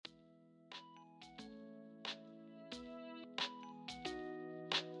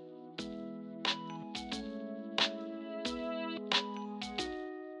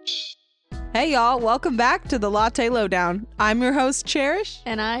Hey y'all, welcome back to the Latte Lowdown. I'm your host, Cherish,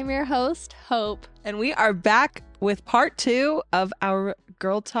 And I'm your host, Hope. and we are back with part 2 of our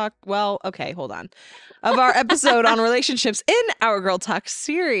Girl Talk. Well, okay, hold on. Of our episode on relationships in our Girl Talk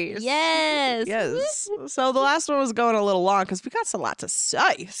series. Yes. Yes. So the last one was going a little long because we got a lot to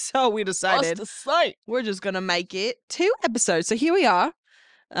say. So we decided we're just going to make it 2 episodes. So here we are.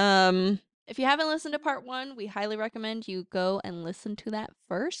 If you haven't listened to part 1, we highly recommend you go and listen to that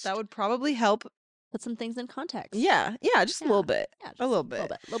first. That would probably help. Put some things in context. Yeah, just a little bit. Yeah, just a little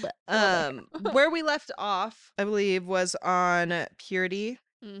bit. A little bit. Where we left off, I believe, was on purity.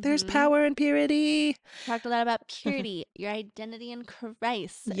 There's Mhm. power in purity. Talked a lot about purity, your identity in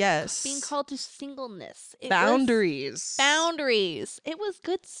Christ. Yes. Being called to singleness. Boundaries. Boundaries. It was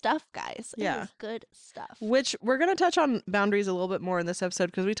good stuff, guys. It Yeah. was good stuff. Which we're going to touch on boundaries a little bit more in this episode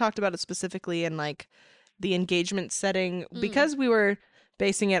because we talked about it specifically in like the engagement setting because we were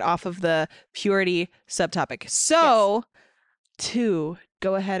basing it off of the purity subtopic. So, to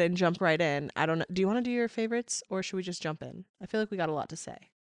go ahead and jump right in. I don't know. Do you want to do your favorites or should we just jump in? I feel like we got a lot to say.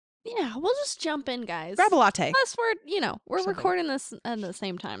 Yeah, we'll just jump in, guys. Grab a latte. Plus, we're Something. recording this at the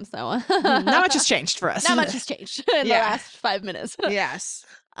same time, so Not much has changed for us. Not much has changed in the Yeah. last 5 minutes. Yes.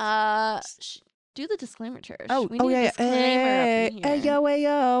 Do the disclaimer, Cherish. Oh, we need a disclaimer up in here.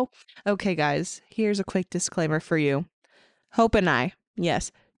 Ayo. Okay, guys, here's a quick disclaimer for you. Hope and I,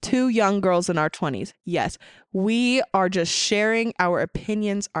 yes, 2 young girls in our 20s. Yes, we are just sharing our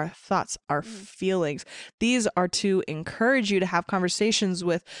opinions, our thoughts, our feelings. These are to encourage you to have conversations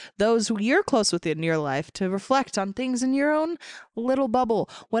with those who you're close with in your life, to reflect on things in your own little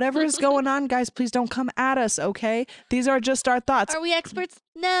bubble. Whatever is going on, guys, please don't come at us, okay? These are just our thoughts. Are we experts?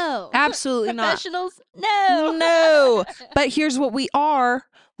 No. Absolutely not. Professionals? No. No. But here's what we are.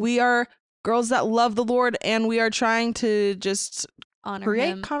 We are girls that love the Lord, and we are trying to just Honor create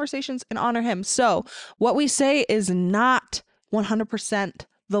him. conversations and honor him. So what we say is not 100%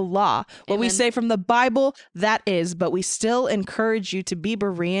 the law. What we Amen. say from the Bible, that is, but we still encourage you to be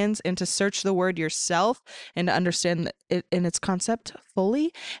Bereans and to search the word yourself and to understand it in its concept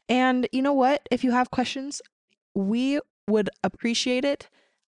fully. And you know what? If you have questions, we would appreciate it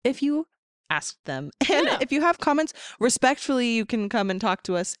if you asked them. And Yeah. if you have comments, respectfully, you can come and talk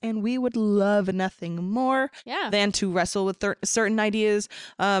to us. And we would love nothing more Yeah. than to wrestle with certain ideas.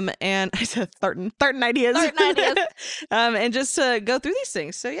 And I said certain ideas. Certain ideas. And just to go through these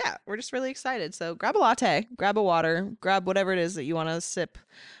things. So yeah, we're just really excited. So grab a latte, grab a water, grab whatever it is that you want to sip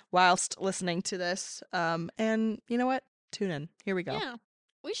whilst listening to this. And you know what? Tune in. Here we go. Yeah.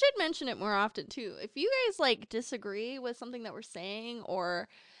 We should mention it more often too. If you guys disagree with something that we're saying or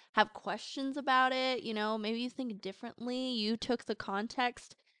have questions about it, maybe you think differently, you took the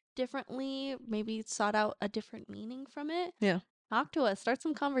context differently, maybe sought out a different meaning from it. Yeah. Talk to us. Start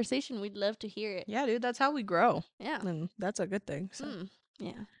some conversation. We'd love to hear it. Yeah, dude, that's how we grow. Yeah. And that's a good thing. So.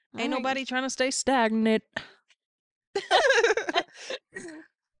 Yeah. Ain't nobody trying to stay stagnant.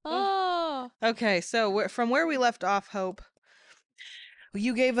 Oh. Okay, so from where we left off, Hope,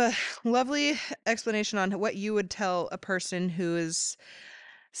 you gave a lovely explanation on what you would tell a person who is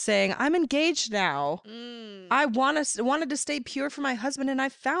saying, I'm engaged now. I wanted to stay pure for my husband, and I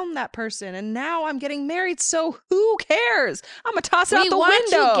found that person, and now I'm getting married, so who cares? I'm going to toss it out the window.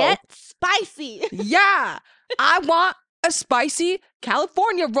 We want to get spicy. Yeah, I want a spicy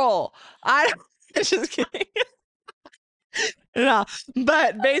California roll. Just kidding. No,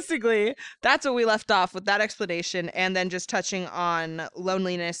 but basically that's what we left off with, that explanation, and then just touching on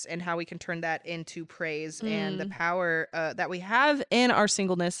loneliness and how we can turn that into praise and the power that we have in our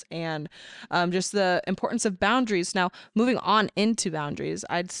singleness, and just the importance of boundaries. Now, moving on into boundaries,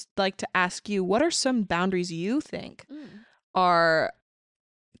 I'd like to ask you, what are some boundaries you think are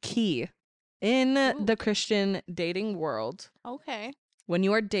key in the Christian dating world? Okay. When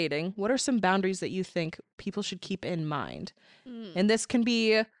you are dating, what are some boundaries that you think people should keep in mind? And this can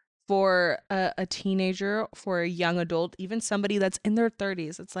be for a teenager, for a young adult, even somebody that's in their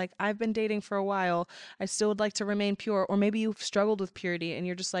 30s. It's like, I've been dating for a while. I still would like to remain pure. Or maybe you've struggled with purity and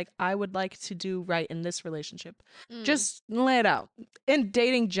you're just like, I would like to do right in this relationship. Just lay it out. In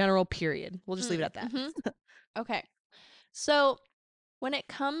dating general, period. We'll just leave it at that. Okay. So when it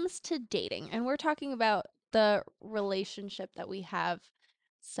comes to dating, and we're talking about the relationship that we have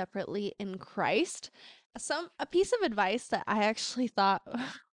separately in Christ, a piece of advice that I actually thought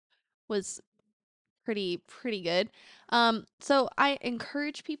was pretty good. So I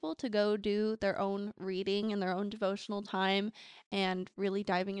encourage people to go do their own reading and their own devotional time and really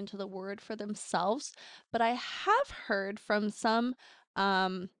diving into the word for themselves. But I have heard from some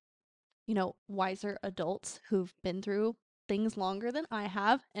wiser adults who've been through things longer than I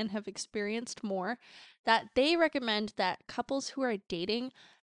have and have experienced more, that they recommend that couples who are dating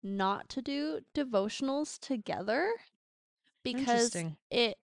not to do devotionals together because Interesting.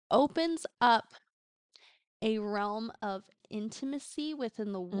 it opens up a realm of intimacy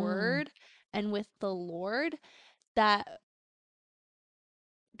within the word and with the Lord that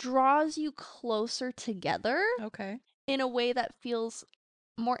draws you closer together Okay. in a way that feels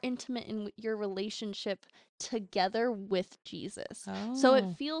more intimate in your relationship together with Jesus. So it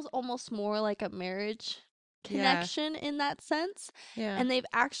Oh. feels almost more like a marriage Yeah. connection in that sense. Yeah. And they've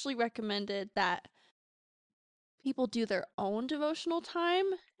actually recommended that people do their own devotional time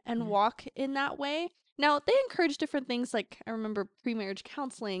and walk in that way. Now, they encourage different things. Like, I remember pre-marriage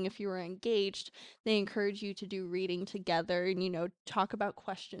counseling, if you were engaged, they encourage you to do reading together and, talk about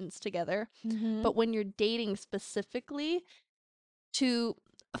questions together. Mm-hmm. But when you're dating specifically, to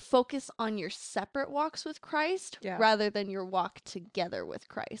focus on your separate walks with Christ Yeah. rather than your walk together with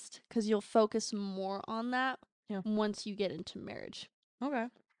Christ, because you'll focus more on that Yeah. once you get into marriage. Okay.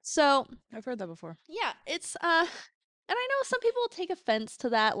 So, I've heard that before. yeah, it's and I know some people take offense to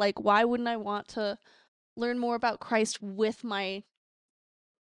that, like, why wouldn't I want to learn more about Christ with my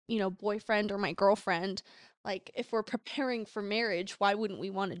boyfriend or my girlfriend? Like, if we're preparing for marriage, why wouldn't we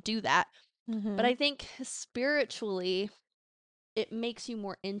want to do that? Mm-hmm. But I think spiritually it makes you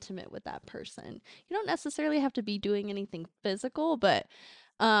more intimate with that person. You don't necessarily have to be doing anything physical, but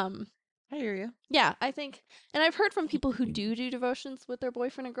I hear you. yeah, I think, and I've heard from people who do devotions with their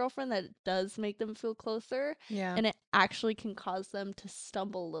boyfriend and girlfriend that it does make them feel closer, Yeah. and it actually can cause them to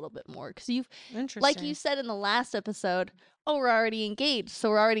stumble a little bit more because Interesting. like you said in the last episode, oh, we're already engaged, so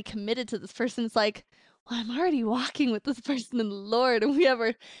we're already committed to this person. It's like, well, I'm already walking with this person in the Lord, and we have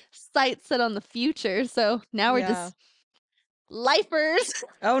our sights set on the future, so now we're just lifers.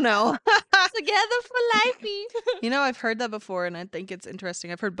 Oh no. Together for lifey. I've heard that before, and I think it's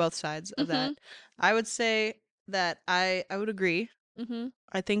interesting. I've heard both sides of that. I would say that I would agree. Mm-hmm.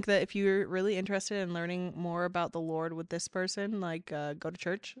 I think that if you're really interested in learning more about the Lord with this person, like go to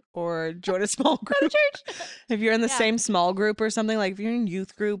church or join a small group. Go to church. If you're in the Yeah. same small group or something, like if you're in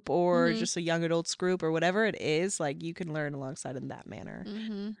youth group or Mhm. just a young adults group or whatever it is, like you can learn alongside in that manner.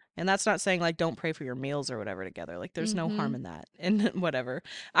 Mm-hmm. And that's not saying like don't pray for your meals or whatever together. Like there's no harm Mhm. in that. And whatever.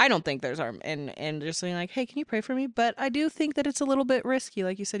 I don't think there's harm in just saying like, hey, can you pray for me? But I do think that it's a little bit risky.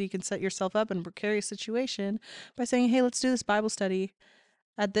 Like you said, you can set yourself up in a precarious situation by saying, hey, let's do this Bible study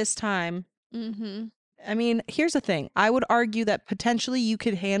at this time. Mm-hmm. I mean, here's the thing. I would argue that potentially you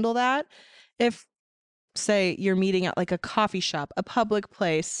could handle that if, say, you're meeting at like a coffee shop, a public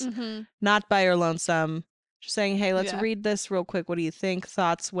place, Mm-hmm. not by your lonesome, just saying, hey, let's Yeah. read this real quick. What do you think?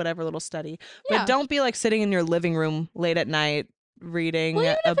 Thoughts, whatever little study. Yeah. But don't be like sitting in your living room late at night reading Well,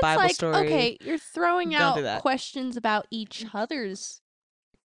 even a if it's Bible like, story. okay, you're throwing Don't do out that. questions about each other's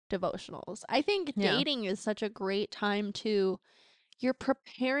devotionals. I think Yeah. dating is such a great time to, you're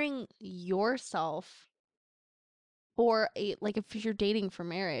preparing yourself for like if you're dating for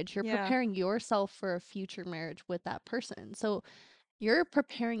marriage, you're Yeah. preparing yourself for a future marriage with that person. So you're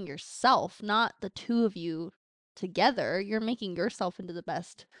preparing yourself, not the two of you together. You're making yourself into the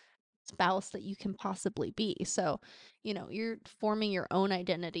best spouse that you can possibly be. So, you're forming your own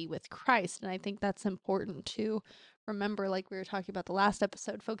identity with Christ. And I think that's important to remember, like we were talking about the last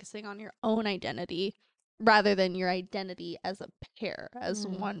episode, focusing on your own identity rather than your identity as a pair, as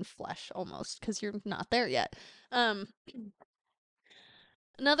one flesh almost, because you're not there yet.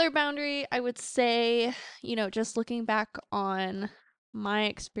 Another boundary, I would say, just looking back on my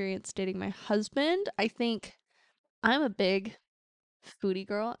experience dating my husband, I think I'm a big foodie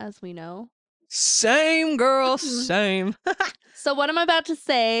girl, as we know. Same, girl, same. So what I'm about to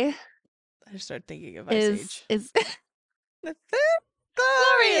say I just started thinking of Ice Age. is The food,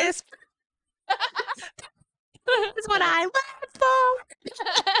 glorious. That's what I live for.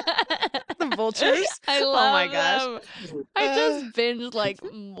 The vultures. I Oh love my gosh. them. I just binged like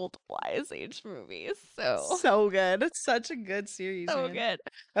multiple Ice Age movies. So good. It's such a good series. So man. good.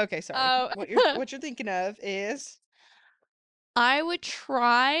 Okay, sorry. What you're thinking of is I would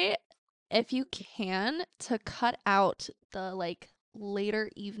try, if you can, to cut out the like later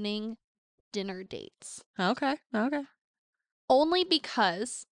evening dinner dates. okay. Only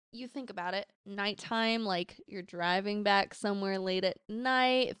because you think about it, nighttime, like you're driving back somewhere late at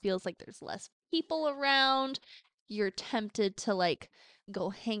night, it feels like there's less people around. You're tempted to like go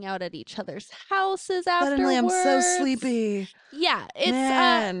hang out at each other's houses afterwards. Suddenly, I'm so sleepy. Yeah, it's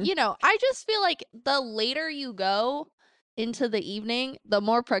Man. I just feel like the later you go into the evening, the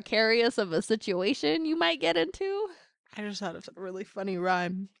more precarious of a situation you might get into. I just thought of a really funny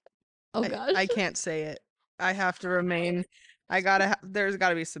rhyme. Oh gosh. I can't say it. I have to remain. There's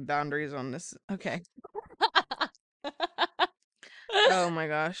gotta be some boundaries on this. Okay. Oh my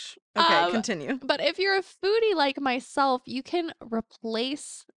gosh. Okay, Um, continue. but if you're a foodie like myself, you can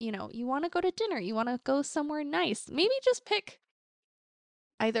replace, you want to go to dinner, you want to go somewhere nice. Maybe just pick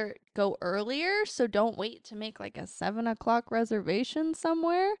either go earlier, so don't wait to make like a 7 o'clock reservation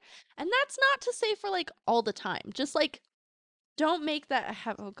somewhere. And that's not to say for like all the time. Just like don't make that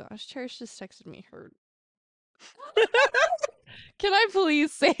a oh gosh, Cherish just texted me her. Can I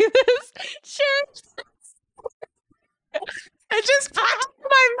please say this? Cherish. It just popped in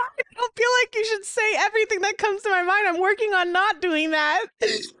my mind. I don't feel like you should say everything that comes to my mind. I'm working on not doing that.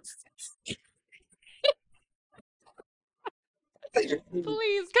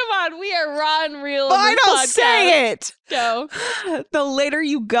 Please, come on. We are raw and real. Well, in I this don't podcast. say it. Go. The later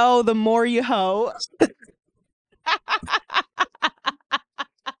you go, the more you hoe.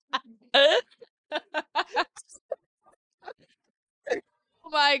 Oh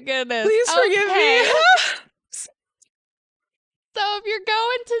my goodness. Please forgive Okay. me. So if you're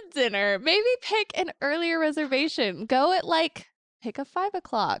going to dinner, maybe pick an earlier reservation. Go at like pick a 5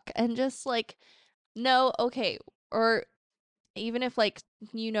 o'clock and just like no, okay. Or even if like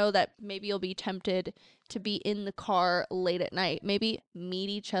that maybe you'll be tempted to be in the car late at night, maybe meet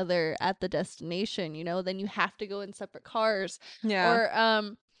each other at the destination, then you have to go in separate cars. Yeah.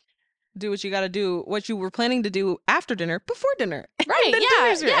 Or do what you got to do, what you were planning to do after dinner, before dinner. right, Then yeah,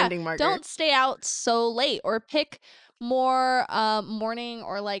 dinner's your yeah. ending marker. Don't stay out so late, or pick more morning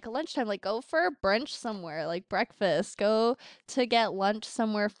or like lunchtime, like go for a brunch somewhere, like breakfast, go to get lunch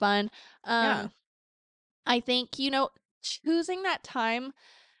somewhere fun. Yeah. I think choosing that time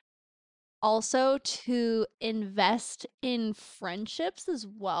also to invest in friendships as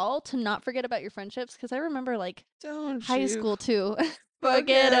well, to not forget about your friendships, because I remember like Don't high you school too.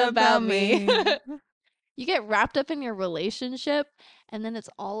 forget about me. You get wrapped up in your relationship and then it's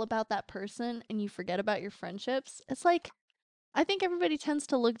all about that person and you forget about your friendships. It's like, I think everybody tends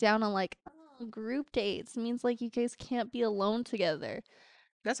to look down on like, oh, group dates means like you guys can't be alone together.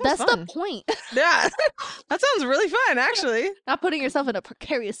 That sounds That's fun. the point. Yeah. That sounds really fun, actually. Not putting yourself in a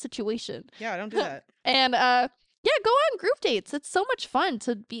precarious situation. Yeah, don't do that. And yeah, go on group dates. It's so much fun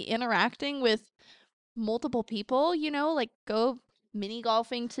to be interacting with multiple people, like go mini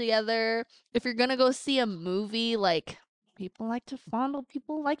golfing together. If you're gonna go see a movie, like people like to fondle,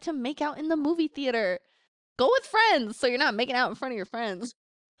 people like to make out in the movie theater. Go with friends so you're not making out in front of your friends.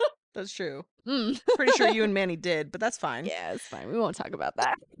 That's true. Mm. Pretty sure you and Manny did, but that's fine. Yeah, it's fine. We won't talk about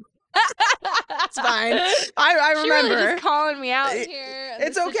that. It's fine. I She remember. really just calling me out here.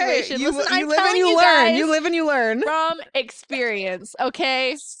 It's okay. Situation. You, Listen, you I'm live and telling you learn. guys You live and you learn. from experience,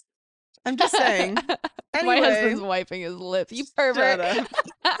 okay? I'm just saying. Anyway. My husband's wiping his lips. You pervert.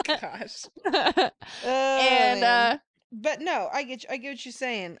 Gosh. And but no, I get what you're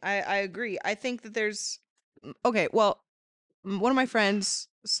saying. I agree. I think that there's okay. Well, one of my friends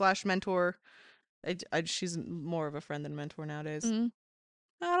 / mentor. She's more of a friend than a mentor nowadays. mm,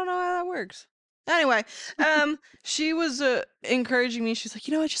 I don't know how that works. Anyway, she was encouraging me. She's like,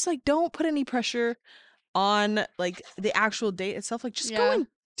 just like don't put any pressure on like the actual date itself. Like just go Yeah. and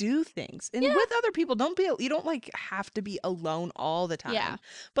do things, and Yeah. with other people. You don't like have to be alone all the time. Yeah.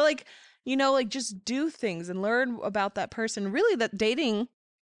 But like like just do things and learn about that person. Really, that dating.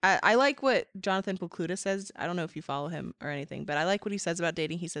 I like what Jonathan Pokluda says. I don't know if you follow him or anything, but I like what he says about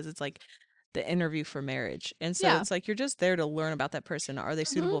dating. He says it's like the interview for marriage. And so Yeah. it's like you're just there to learn about that person. Are they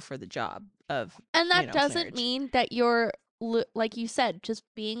suitable for the job of And that doesn't marriage? mean that you're like you said, just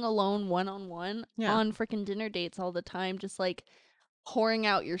being alone one-on-one Yeah. on freaking dinner dates all the time, just like pouring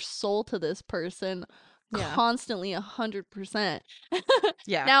out your soul to this person Yeah. constantly 100%.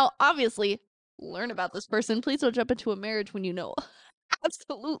 Yeah. Now, obviously, learn about this person. Please don't jump into a marriage when you know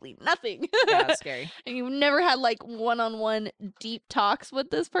absolutely nothing. Yeah, it's scary. And you've never had like one-on-one deep talks with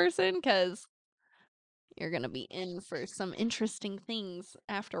this person, because you're gonna be in for some interesting things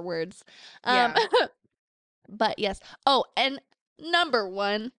afterwards. Yeah. But yes. Oh, and number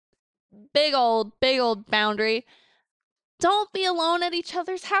one, big old boundary. Don't be alone at each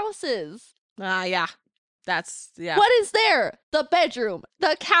other's houses. Yeah. That's What is there? The bedroom,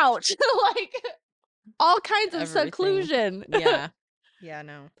 the couch, like all kinds of Everything. seclusion. Yeah. Yeah,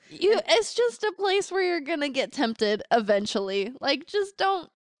 no. It's just a place where you're gonna get tempted eventually. Like, just don't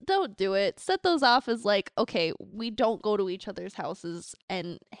do it. Set those off as like, okay, we don't go to each other's houses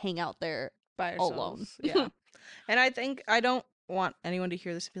and hang out there By alone. ourselves. Yeah. And I think I don't want anyone to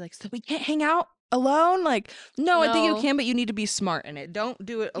hear this and be like, so we can't hang out alone? Like, no, I think you No. can, but you need to be smart in it. Don't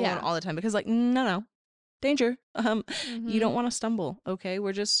do it alone Yeah. all the time, because like, no. Danger. You Mhm. don't want to stumble, okay?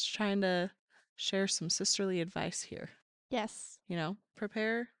 We're just trying to share some sisterly advice here. Yes.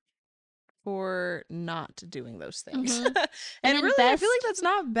 Prepare for not doing those things. Mhm. And And really, I feel like invest. that's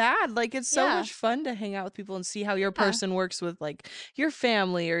not bad. Like, it's so Yeah. much fun to hang out with people and see how your Yeah. person works with like your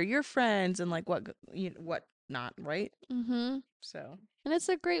family or your friends and like what not, right? Mhm. So, And it's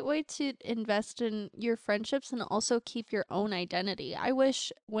a great way to invest in your friendships and also keep your own identity. I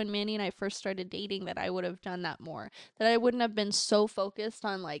wish when Manny and I first started dating that I would have done that more. That I wouldn't have been so focused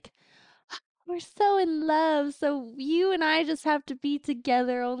on like, we're so in love, so you and I just have to be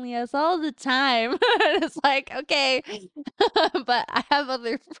together, only us all the time. And it's like, okay, but I have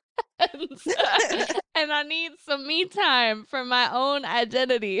other friends and I need some me time for my own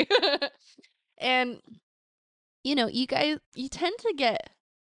identity. And you guys, you tend to get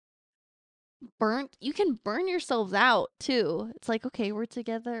burnt. You can burn yourselves out too. It's like, okay, we're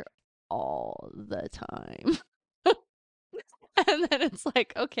together all the time. And then it's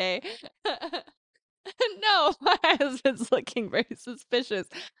like, okay. No, my husband's looking very suspicious.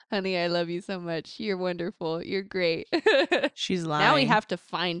 Honey, I love you so much. You're wonderful. You're great. she's lying. Now we have to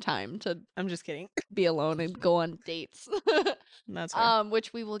find time to I'm just kidding. be alone and go on dates. That's fair.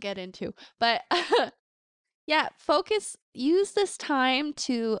 Which we will get into. But yeah, use this time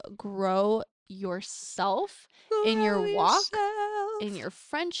to grow yourself in your walk, in your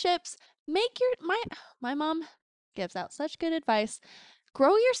friendships. My mom gives out such good advice.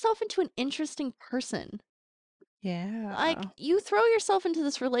 Grow yourself into an interesting person. Yeah. Like, you throw yourself into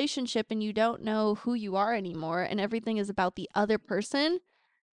this relationship and you don't know who you are anymore, and everything is about the other person,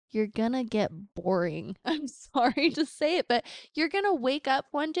 you're gonna get boring. I'm sorry to say it, but you're gonna wake up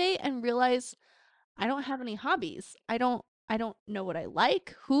one day and realize, I don't have any hobbies. I don't know what I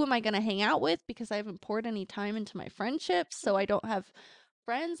like. Who am I gonna hang out with? Because I haven't poured any time into my friendships, so I don't have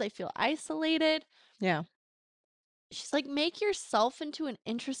friends. I feel isolated. Yeah. She's like, make yourself into an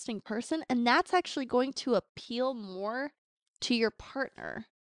interesting person, and that's actually going to appeal more to your partner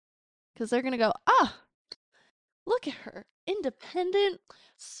because they're going to go, look at her. Independent,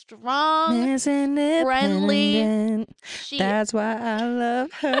 strong, Miss friendly. Independent. She, That's why I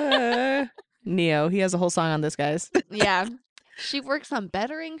love her. Neo, he has a whole song on this, guys. yeah, she works on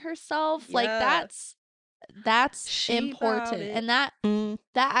bettering herself. Like, Yeah. that's She about important. it. And that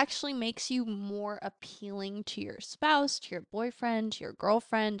actually makes you more appealing to your spouse, to your boyfriend, to your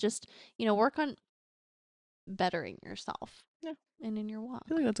girlfriend. Just, work on bettering yourself. Yeah. And in your walk. I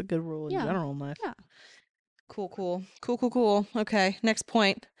feel like that's a good rule in Yeah. general in life. Yeah. Cool. Okay, next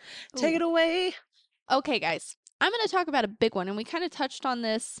point. Take it Ooh. away. Okay, guys. I'm going to talk about a big one, and we kind of touched on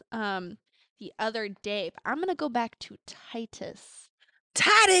this the other day, but I'm going to go back to Titus.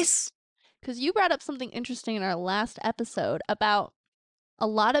 Because you brought up something interesting in our last episode about a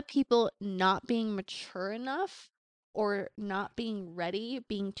lot of people not being mature enough or not being ready,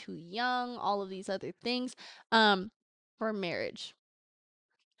 being too young, all of these other things for marriage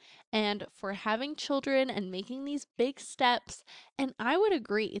and for having children and making these big steps. And I would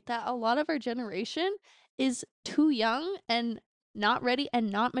agree that a lot of our generation is too young and not ready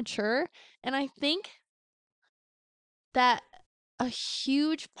and not mature. And I think that a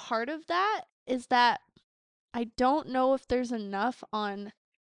huge part of that is that I don't know if there's enough on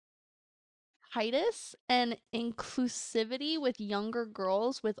Titus and inclusivity with younger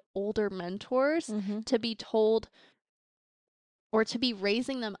girls with older mentors to be told or to be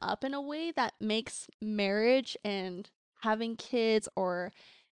raising them up in a way that makes marriage and having kids or,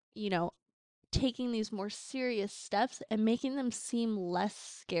 taking these more serious steps and making them seem less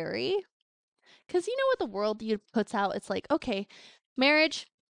scary. Because you know what the world puts out? It's like, okay, marriage,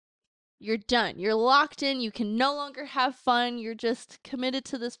 you're done. You're locked in. You can no longer have fun. You're just committed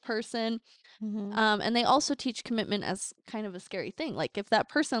to this person. And they also teach commitment as kind of a scary thing. Like if that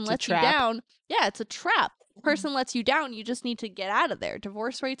person lets you down, yeah, it's a trap. Person lets you down, you just need to get out of there.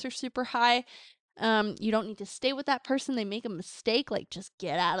 Divorce rates are super high. You don't need to stay with that person. They make a mistake, like just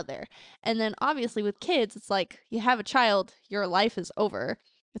get out of there. And then obviously with kids, it's like you have a child, your life is over.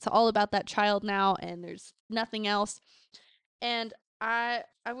 It's all about that child now, and there's nothing else. And I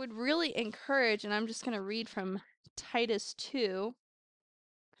would really encourage, and I'm just gonna read from Titus 2.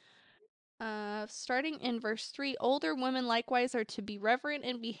 Starting in verse 3, older women likewise are to be reverent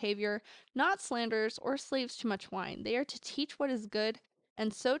in behavior, not slanderers or slaves to much wine. They are to teach what is good,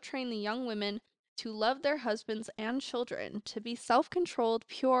 and so train the young women to love their husbands and children, to be self controlled,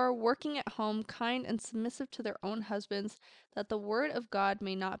 pure, working at home, kind, and submissive to their own husbands, that the word of God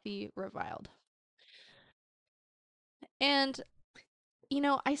may not be reviled. And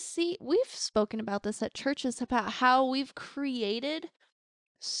I see we've spoken about this at churches about how we've created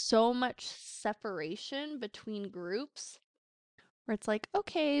so much separation between groups where it's like,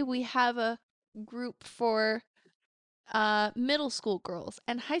 okay, we have a group for middle school girls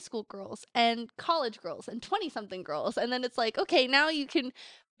and high school girls and college girls and 20-something girls. And then it's like, okay, now you can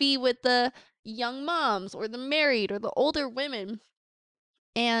be with the young moms or the married or the older women.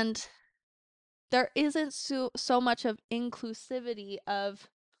 And there isn't so much of inclusivity of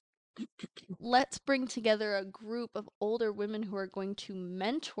let's bring together a group of older women who are going to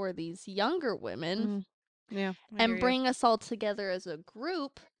mentor these younger women Yeah. and bring us all together as a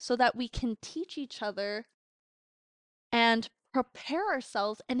group so that we can teach each other and prepare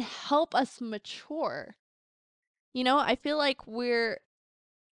ourselves and help us mature. You know, I feel like we're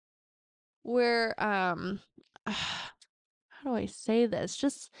how do I say this?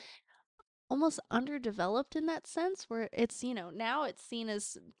 Just almost underdeveloped in that sense where it's, you know, now it's seen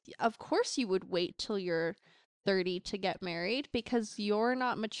as of course you would wait till you're 30 to get married because you're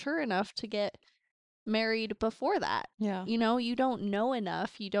not mature enough to get married before that. Yeah. You know, you don't know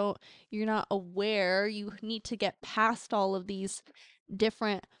enough. You're not aware. You need to get past all of these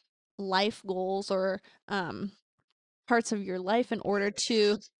different life goals or parts of your life in order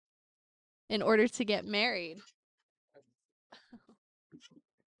to get married.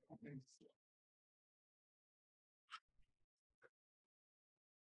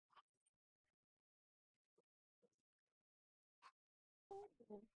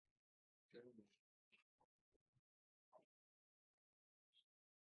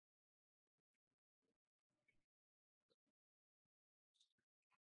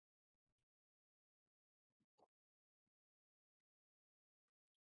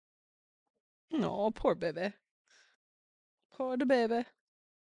 Oh, poor baby. Poor the baby.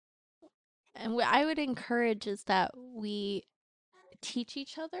 And what I would encourage is that we teach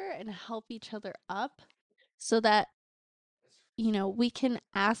each other and help each other up so that, you know, we can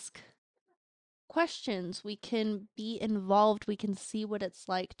ask questions, we can be involved, we can see what it's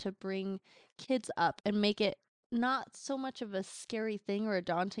like to bring kids up and make it not so much of a scary thing or a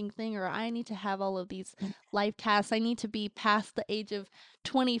daunting thing, or I need to have all of these life tasks. I need to be past the age of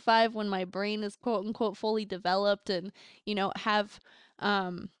 25 when my brain is quote unquote fully developed and, you know, have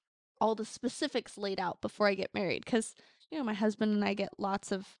all the specifics laid out before I get married. Because, you know, my husband and I get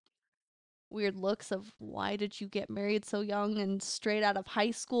lots of weird looks of why did you get married so young and straight out of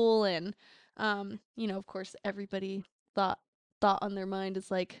high school. And you know, of course everybody thought on their mind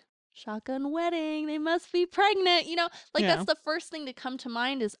is like, shotgun wedding, they must be pregnant, you know, like Yeah. that's the first thing to come to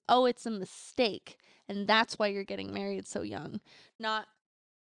mind is, oh, it's a mistake and that's why you're getting married so young. Not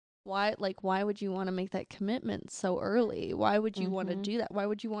why would you want to make that commitment so early? Why would you want to do that? Why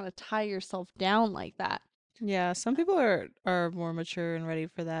would you want to tie yourself down like that? Yeah, some people are more mature and ready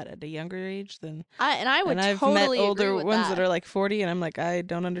for that at a younger age than I would and I've totally met agree older with ones that. that are like 40 and I'm like, I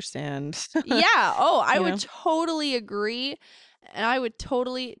don't understand. Yeah. Oh, I You would know? totally agree. And I would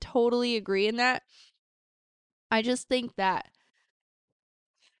totally agree in that. I just think that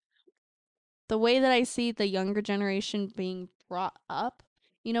the way that I see the younger generation being brought up,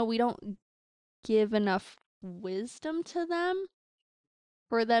 you know, we don't give enough wisdom to them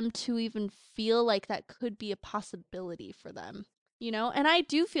for them to even feel like that could be a possibility for them, you know? And I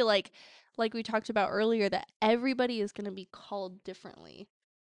do feel like we talked about earlier, that everybody is going to be called differently.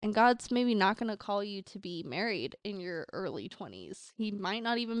 And God's maybe not going to call you to be married in your early 20s. He might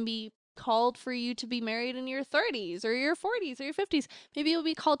not even be called for you to be married in your 30s or your 40s or your 50s. Maybe you'll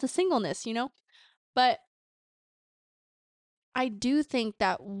be called to singleness, you know? But I do think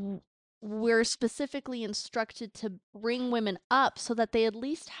that we're specifically instructed to bring women up so that they at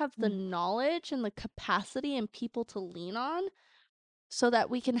least have the knowledge and the capacity and people to lean on so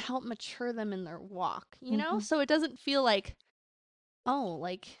that we can help mature them in their walk, you know? So it doesn't feel like, oh,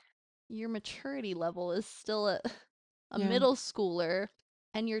 like your maturity level is still a Yeah. middle schooler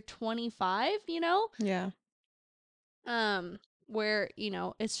and you're 25, you know? Yeah. Where, you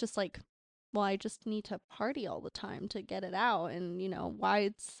know, it's just like, well, I just need to party all the time to get it out. And, you know,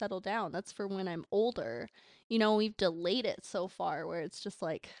 why settle down? That's for when I'm older. You know, we've delayed it so far where it's just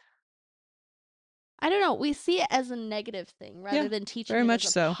like, I don't know. We see it as a negative thing rather Yeah, than teaching very it much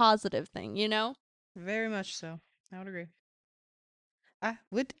as a so. positive thing, you know? Very much so. I would agree. I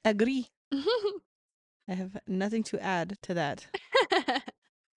would agree. I have nothing to add to that.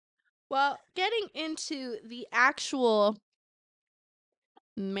 Well, getting into the actual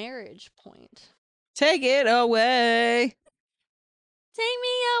marriage point. Take it away. Take me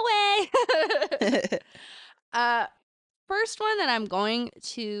away. First one that I'm going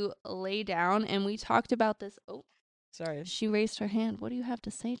to lay down, and we talked about this. Oh, Sorry. she raised her hand. What do you have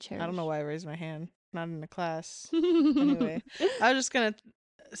to say, Cherish? I don't know why I raised my hand. Not in the class. Anyway, I was just gonna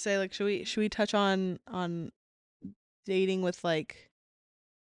say, like, should we touch on dating with like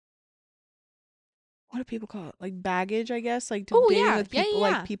what do people call it? Like baggage, I guess. Like to Oh dating yeah, with yeah, people, yeah,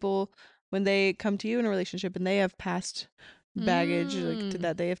 like yeah. people when they come to you in a relationship and they have past baggage Mm.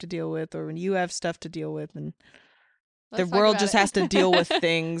 that they have to deal with, or when you have stuff to deal with, and the Let's talk world about just has to deal with it.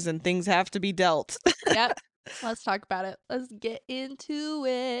 things, and things have to be dealt. Yep. Let's talk about it. Let's get into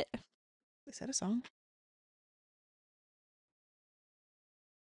it. Is that a song?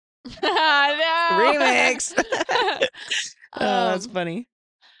 No. Remix. Oh, that's um funny.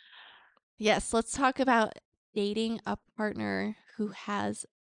 yes, let's talk about dating a partner who has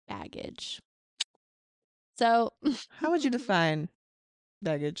baggage. So, How would you define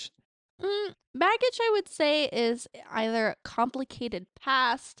baggage? baggage, I would say, is either a complicated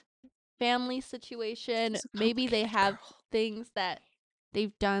past, family situation. She's a Maybe they complicated have girl. things that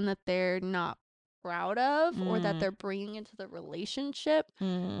they've done that they're not proud of or that Mm. they're bringing into the relationship.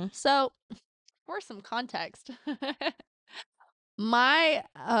 Mm. So, for some context, my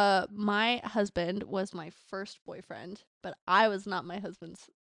husband was my first boyfriend, but I was not my husband's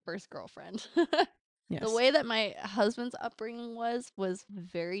first girlfriend. The Yes. way that my husband's upbringing was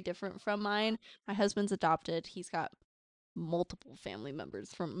very different from mine. My husband's adopted. He's got multiple family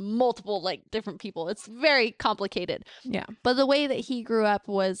members from multiple like different people. It's very complicated. Yeah. But the way that he grew up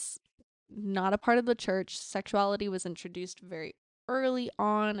was not a part of the church. Sexuality was introduced very early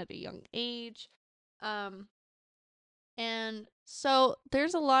on at a young age. Um and so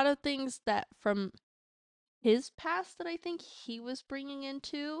there's a lot of things that from his past that I think he was bringing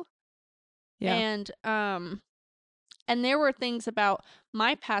into. Yeah. And there were things about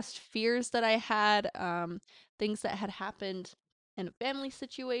my past fears that I had, things that had happened in a family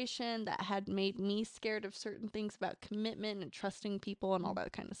situation that had made me scared of certain things about commitment and trusting people and all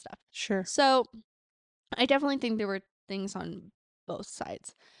that kind of stuff. Sure. So I definitely think there were things on both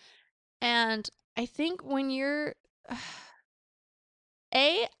sides. And I think when you're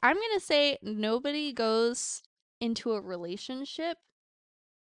I'm going to say nobody goes into a relationship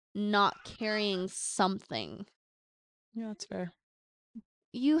not carrying something. Yeah, that's fair.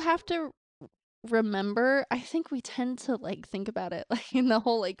 You have to remember, I think we tend to like think about it like in the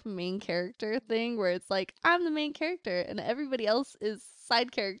whole like main character thing where it's like I'm the main character and everybody else is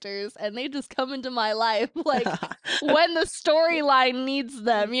side characters and they just come into my life like when the storyline needs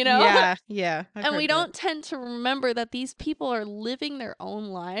them, you know? Yeah, yeah. I've And we heard that. don't tend to remember that these people are living their own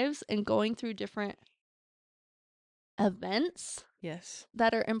lives and going through different events Yes.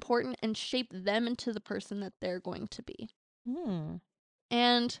 that are important and shape them into the person that they're going to be. Hmm.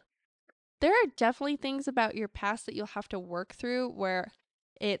 And there are definitely things about your past that you'll have to work through where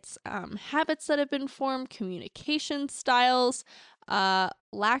it's habits that have been formed, communication styles,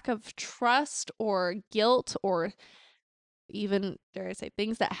 lack of trust or guilt, or even, dare I say,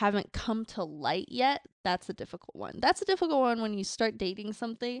 things that haven't come to light yet. That's a difficult one. That's a difficult one when you start dating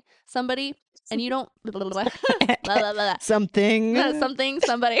somebody, and you don't blah, blah, blah, Something.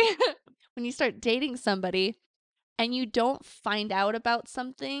 somebody. When you start dating somebody and you don't find out about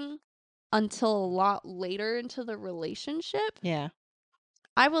something until a lot later into the relationship, Yeah.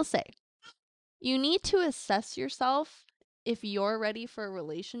 I will say you need to assess yourself if you're ready for a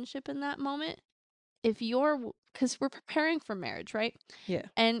relationship in that moment. If you're, because we're preparing for marriage, right? Yeah.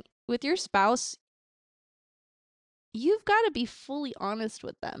 And with your spouse, you've got to be fully honest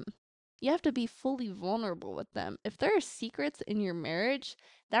with them. You have to be fully vulnerable with them. If there are secrets in your marriage,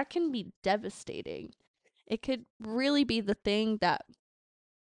 that can be devastating. It could really be the thing that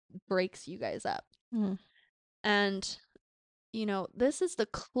breaks you guys up. Mm. And this is the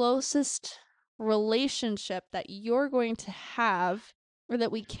closest relationship that you're going to have or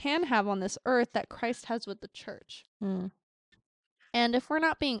that we can have on this earth that Christ has with the church. Mm. And if we're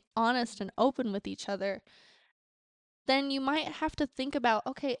not being honest and open with each other, then you might have to think about,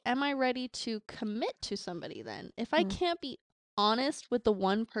 okay, am I ready to commit to somebody then? If I can't be honest with the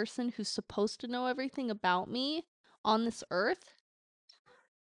one person who's supposed to know everything about me on this earth,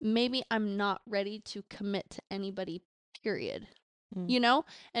 maybe I'm not ready to commit to anybody, period.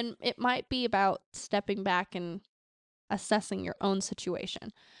 And it might be about stepping back and assessing your own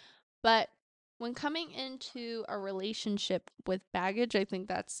situation. But when coming into a relationship with baggage, I think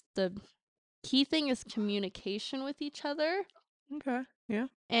that's the key thing is communication with each other. Okay. Yeah.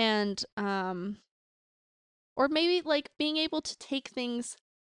 And or maybe like being able to take things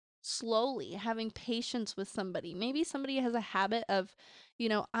slowly, having patience with somebody. Maybe somebody has a habit of,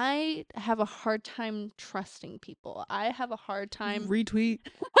 I have a hard time trusting people. I have a hard time Retweet.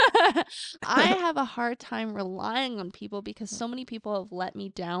 I have a hard time relying on people because so many people have let me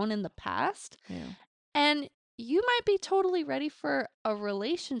down in the past. Yeah. And you might be totally ready for a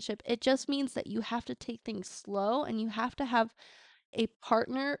relationship. It just means that you have to take things slow and you have to have a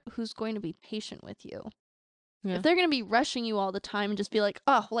partner who's going to be patient with you. Yeah. If they're going to be rushing you all the time and just be like,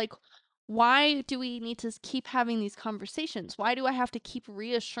 oh, like, why do we need to keep having these conversations? Why do I have to keep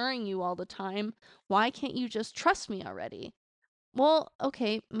reassuring you all the time? Why can't you just trust me already? Well,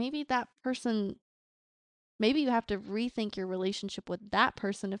 okay, maybe that person, maybe you have to rethink your relationship with that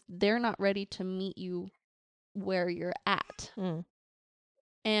person if they're not ready to meet you where you're at. Mm.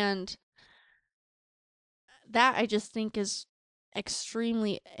 And that I just think is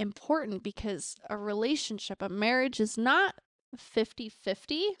extremely important because a relationship, a marriage is not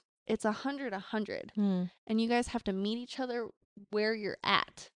 50-50, it's 100-100. Mm. And you guys have to meet each other where you're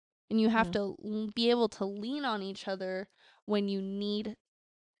at. And you have Yeah. to be able to lean on each other when you need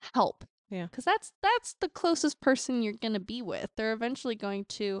help. Yeah. Cuz that's the closest person you're going to be with. They're eventually going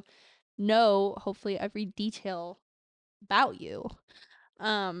to know hopefully every detail about you.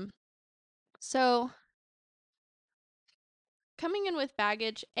 So coming in with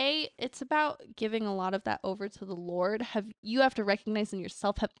baggage, it's about giving a lot of that over to the Lord. You have to recognize in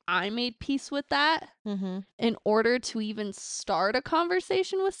yourself, have I made peace with that Mm-hmm. in order to even start a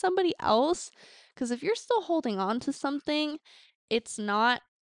conversation with somebody else? Because if you're still holding on to something, it's not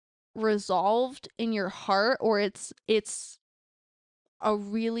resolved in your heart, or it's a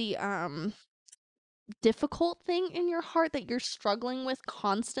really difficult thing in your heart that you're struggling with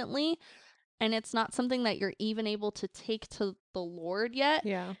constantly, and it's not something that you're even able to take to the Lord yet,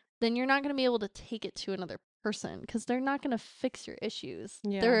 Yeah. then you're not going to be able to take it to another person because they're not going to fix your issues.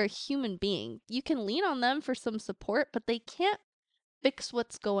 Yeah. They're a human being. You can lean on them for some support, but they can't fix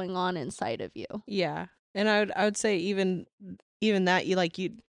what's going on inside of you. Yeah. And I would say even that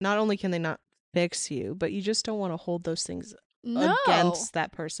you not only can they not fix you, but you just don't want to hold those things No. against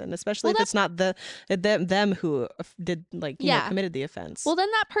that person, especially Well, if it's not them who did Yeah. committed the offense. Well, then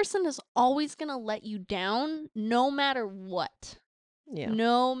that person is always going to let you down no matter what. Yeah.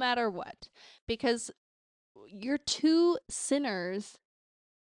 No matter what. Because you're two sinners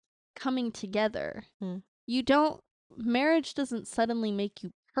coming together. Hmm. Marriage doesn't suddenly make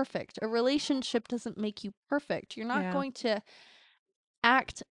you perfect. A relationship doesn't make you perfect. You're not Yeah. going to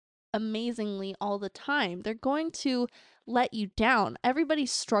act amazingly all the time. They're going to let you down. Everybody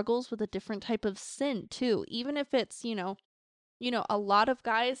struggles with a different type of sin too. Even if it's, a lot of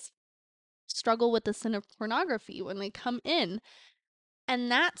guys struggle with the sin of pornography when they come in. And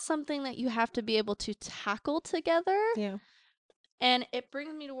that's something that you have to be able to tackle together. Yeah. And it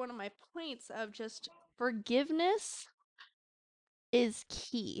brings me to one of my points of just forgiveness is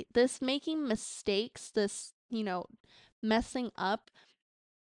key. This making mistakes, this, messing up,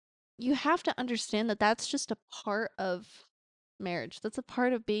 you have to understand that that's just a part of marriage. That's a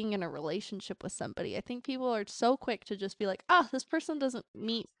part of being in a relationship with somebody. I think people are so quick to just be like, oh, this person doesn't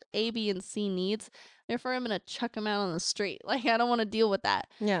meet A, B, and C needs. Therefore, I'm going to chuck them out on the street. Like, I don't want to deal with that.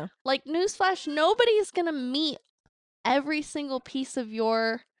 Yeah. Like, newsflash, nobody's going to meet every single piece of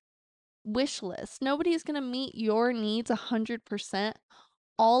your wish list. Nobody's going to meet your needs 100%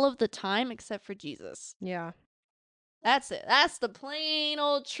 all of the time except for Jesus. Yeah. That's it. That's the plain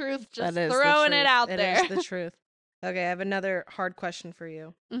old truth. Just That is throwing the it truth. out It there. is the truth. Okay, I have another hard question for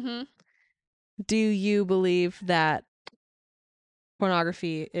you. Mm-hmm. Do you believe that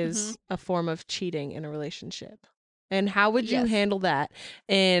pornography is Mhm. a form of cheating in a relationship? And how would you Yes. handle that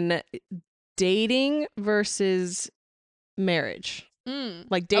in dating versus marriage?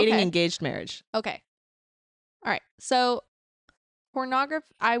 Like dating Okay. engaged marriage. Okay. All right. So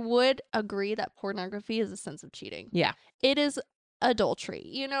pornography, I would agree that pornography is a sense of cheating. Yeah. It is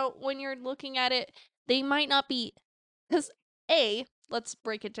adultery. When you're looking at it, they might not be, because let's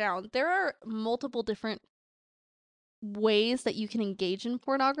break it down. There are multiple different ways that you can engage in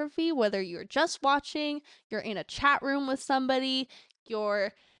pornography, whether you're just watching, you're in a chat room with somebody,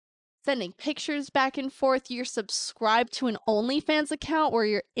 you're sending pictures back and forth, you're subscribed to an OnlyFans account where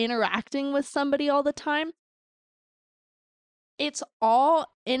you're interacting with somebody all the time. It's all,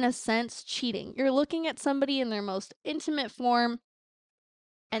 in a sense, cheating. You're looking at somebody in their most intimate form,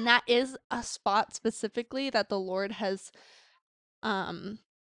 and that is a spot specifically that the Lord has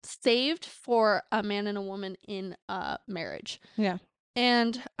saved for a man and a woman in marriage. Yeah.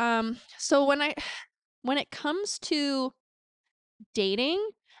 And so when it comes to dating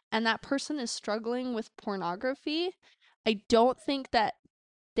and that person is struggling with pornography, I don't think that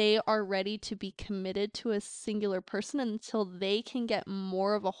they are ready to be committed to a singular person until they can get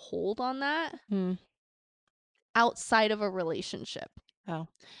more of a hold on that Hmm. outside of a relationship. Oh.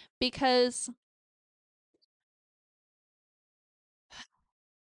 Because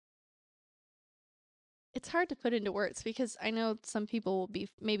it's hard to put into words, because I know some people will be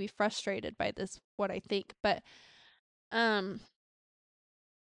maybe frustrated by this, what I think, but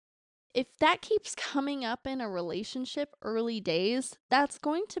if that keeps coming up in a relationship early days, that's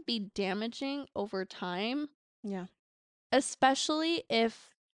going to be damaging over time, Yeah. especially if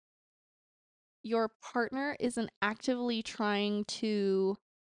your partner isn't actively trying to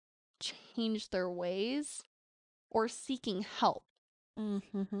change their ways or seeking help.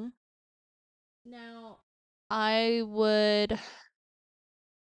 Mm-hmm. Now, I would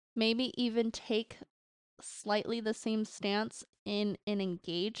maybe even take slightly the same stance in an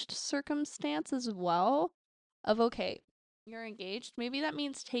engaged circumstance as well. Of, okay, you're engaged, maybe that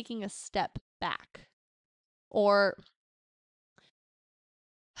means taking a step back. Or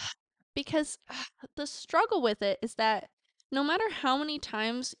because the struggle with it is that no matter how many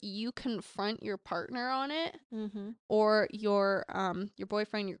times you confront your partner on it, Mm-hmm. or your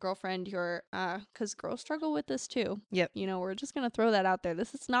boyfriend, your girlfriend, your cuz girls struggle with this too. Yep. You know, we're just going to throw that out there.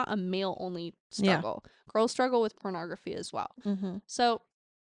 This is not a male only Yeah. struggle. Girls struggle with pornography as well. Mm-hmm. So,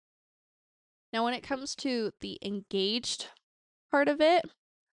 now when it comes to the engaged part of it,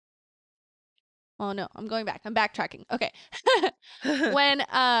 oh no, I'm going back. I'm backtracking. Okay. When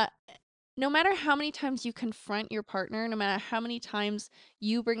no matter how many times you confront your partner, no matter how many times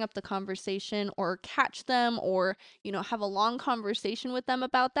you bring up the conversation or catch them or, you know, have a long conversation with them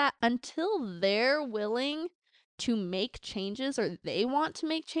about that, until they're willing to make changes or they want to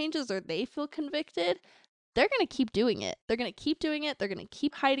make changes or they feel convicted, they're going to keep doing it. They're going to keep doing it. They're going to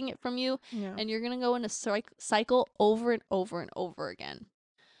keep hiding it from you. Yeah. And you're going to go in a cycle over and over and over again.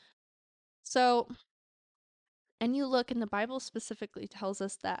 So, and you look, and the Bible specifically tells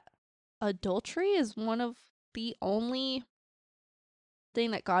us that adultery is one of the only thing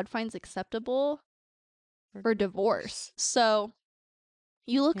that God finds acceptable for divorce. So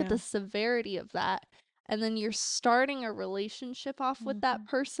you look at Yeah. the severity of that, and then you're starting a relationship off with that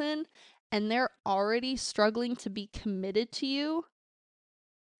person, and they're already struggling to be committed to you,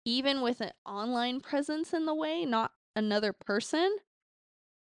 even with an online presence in the way, not another person.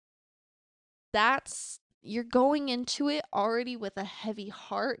 That's you're going into it already with a heavy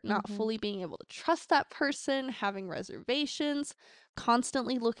heart, not fully being able to trust that person, having reservations,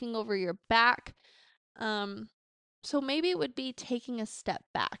 constantly looking over your back. So maybe it would be taking a step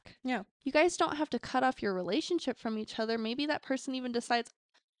back. Yeah. You guys don't have to cut off your relationship from each other. Maybe that person even decides,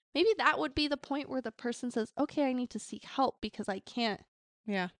 maybe that would be the point where the person says, okay, I need to seek help because I can't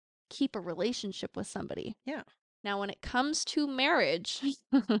Yeah. keep a relationship with somebody. Yeah. Now, when it comes to marriage,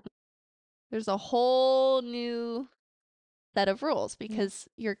 there's a whole new set of rules because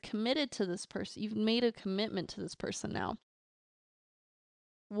you're committed to this person. You've made a commitment to this person now.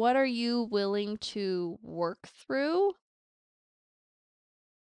 What are you willing to work through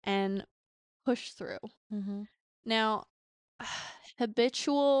and push through? Mm-hmm. Now,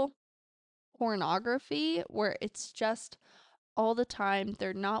 habitual pornography, where it's just all the time,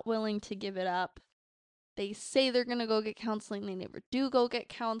 they're not willing to give it up. They say they're going to go get counseling, they never do go get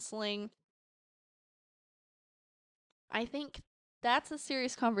counseling. I think that's a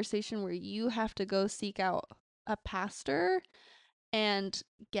serious conversation where you have to go seek out a pastor and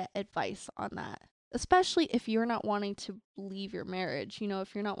get advice on that. Especially if you're not wanting to leave your marriage, you know,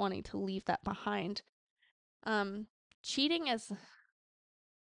 if you're not wanting to leave that behind. Cheating is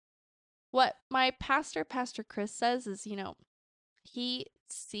what my Pastor Chris says is, you know, he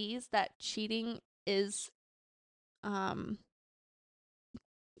sees that cheating is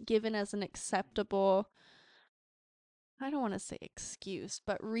given as an acceptable, I don't want to say excuse,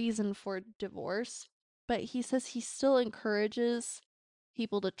 but reason for divorce. But he says he still encourages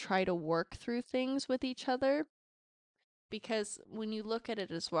people to try to work through things with each other because when you look at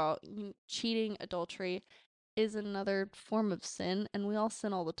it as well, cheating, adultery is another form of sin, and we all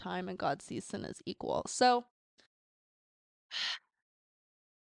sin all the time, and God sees sin as equal. So,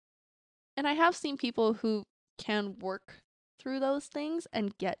 and I have seen people who can work through those things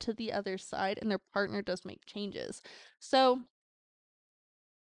and get to the other side, and their partner does make changes. So,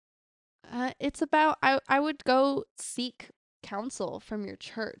 it's about, I would go seek counsel from your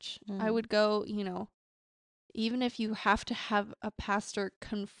church. I would go, you know, even if you have to have a pastor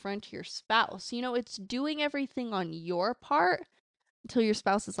confront your spouse, you know, it's doing everything on your part until your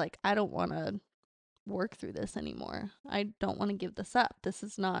spouse is like, I don't want to work through this anymore. I don't want to give this up. This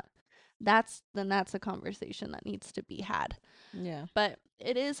is not, that's a conversation that needs to be had. Yeah. But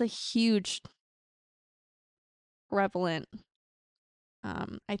it is a huge prevalent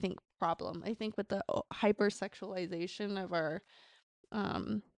I think problem. I think with the hypersexualization of our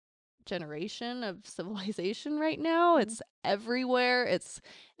generation of civilization right now, it's everywhere. It's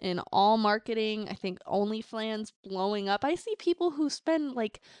in all marketing. I think OnlyFans blowing up. I see people who spend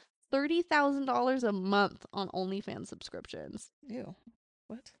like $30,000 a month on OnlyFans subscriptions. Ew.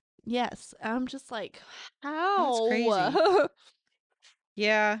 What? Yes. I'm just like, That's crazy. how?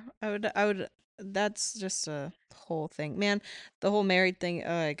 Yeah, I would that's just a whole thing. Man, the whole married thing,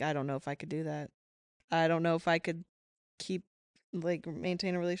 like I don't know if I could do that. I don't know if I could keep like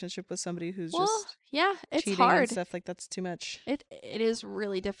maintain a relationship with somebody who's Well, just yeah, it's cheating and hard. stuff like that's too much. It is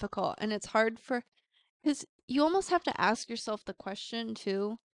really difficult, and it's hard for because you almost have to ask yourself the question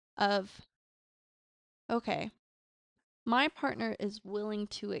too of, okay, my partner is willing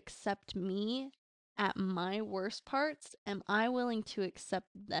to accept me at my worst parts. Am I willing to accept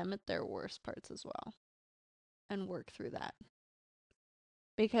them at their worst parts as well and work through that?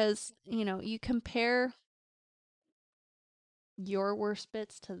 Because, you compare your worst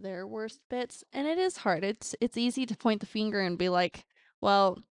bits to their worst bits, and it is hard. It's easy to point the finger and be like,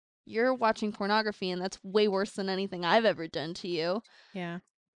 well, you're watching pornography and that's way worse than anything I've ever done to you. Yeah.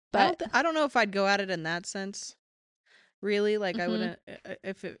 But I don't know if I'd go at it in that sense. Really, like I mhm. wouldn't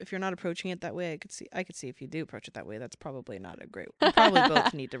if you're not approaching it that way, I could see if you do approach it that way, that's probably not a great. You probably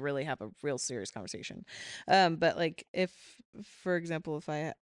both need to really have a real serious conversation. But like if for example, if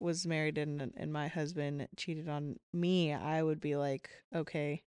I was married and my husband cheated on me, I would be like,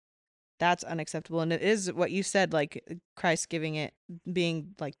 okay, that's unacceptable. And it is what you said, like Christ giving it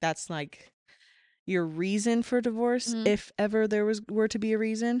being like that's like your reason for divorce Mhm. if ever there were to be a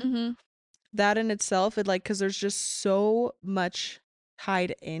reason. Mhm. That in itself, it like because there's just so much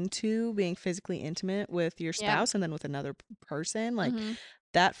tied into being physically intimate with your Yeah. spouse and then with another person, like Mhm.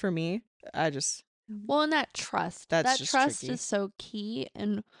 that for me, I just Well, and that trust. that's That just trust tricky. is so key,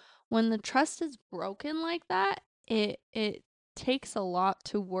 and when the trust is broken like that, it takes a lot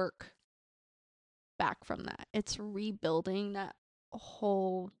to work back from that. It's rebuilding that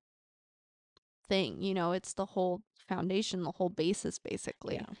whole thing, it's the whole foundation, the whole basis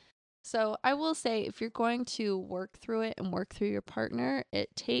basically. Yeah. So, I will say if you're going to work through it and work through your partner,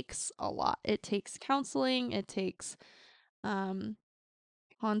 it takes a lot. It takes counseling, it takes um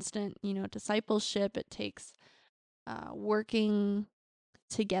constant, discipleship, it takes working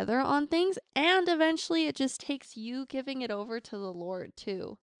together on things, and eventually it just takes you giving it over to the Lord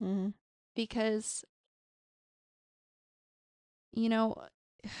too, Mm-hmm. because you know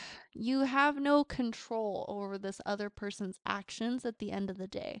you have no control over this other person's actions at the end of the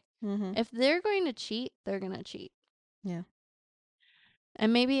day. Mm-hmm. If they're going to cheat, they're going to cheat. Yeah.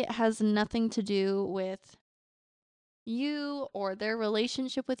 And maybe it has nothing to do with you or their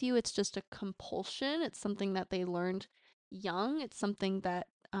relationship with you. It's just a compulsion. It's something that they learned young. It's something that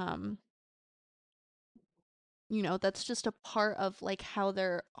that's just a part of like how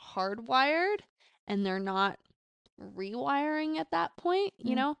they're hardwired, and they're not rewiring at that point.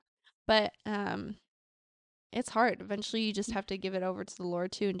 Yeah. But it's hard. Eventually you just have to give it over to the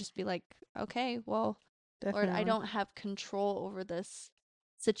Lord too and just be like, okay, well, Lord, I Definitely. don't have control over this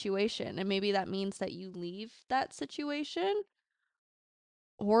situation. And maybe that means that you leave that situation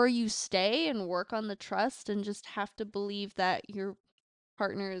or you stay and work on the trust and just have to believe that your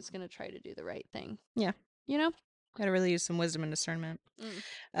partner is going to try to do the right thing. Yeah. You know? Gotta really use some wisdom and discernment.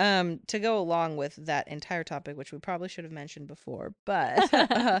 Mm. To go along with that entire topic, which we probably should have mentioned before,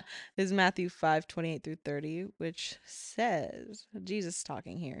 but is Matthew 5:28 through 30, which says, Jesus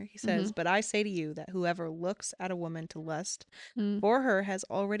talking here. He says, Mhm. "But I say to you that whoever looks at a woman to lust Mm. for her has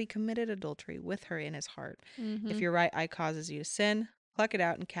already committed adultery with her in his heart. If Mhm. your right eye causes you to sin, pluck it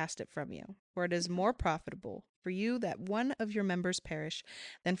out and cast it from you. For it is more profitable for you that one of your members perish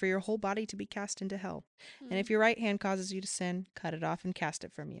than for your whole body to be cast into hell. And Mm. if your right hand causes you to sin, cut it off and cast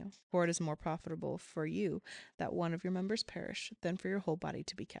it from you. For it is more profitable for you that one of your members perish than for your whole body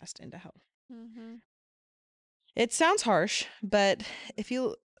to be cast into hell." Mhm. It sounds harsh, but if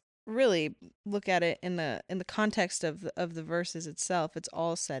you really look at it in the context of the verses itself, it's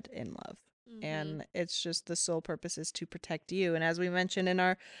all said in love. Mhm. And it's just the sole purpose is to protect you. And as we mentioned in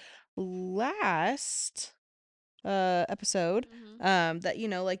our last episode, Mhm.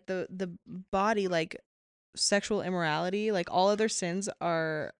 that like the body, like sexual immorality, like all other sins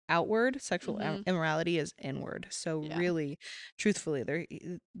are outward, sexual Mhm. immorality is inward. So Yeah. really, truthfully,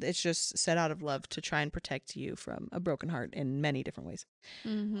 it's just set out of love to try and protect you from a broken heart in many different ways.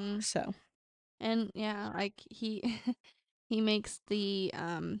 Mhm. So And yeah, like he he makes the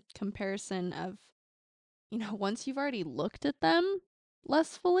comparison of, once you've already looked at them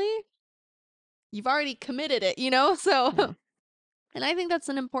lustfully, you've already committed it. So yeah. and I think that's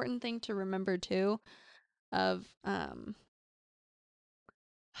an important thing to remember too of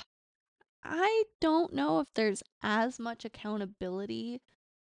I don't know if there's as much accountability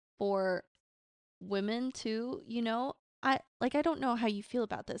for women too. I don't know how you feel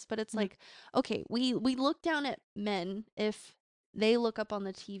about this, but it's Yeah. like, okay, we look down at men if they look up on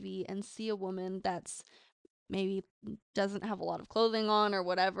the TV and see a woman that's maybe doesn't have a lot of clothing on or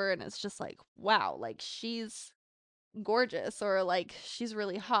whatever, and it's just like, wow, like she's gorgeous, or like she's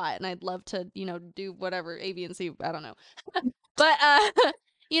really hot, and I'd love to, do whatever A, B, and C, I don't know. But Oh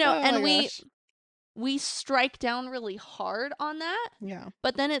and my gosh. we strike down really hard on that. Yeah.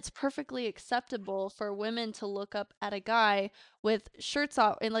 But then it's perfectly acceptable for women to look up at a guy with shirts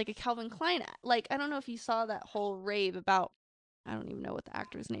off in like a Calvin Klein ad. Like, I don't know if you saw that whole rave about, I don't even know what the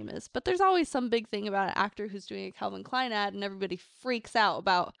actor's name is, but there's always some big thing about an actor who's doing a Calvin Klein ad, and everybody freaks out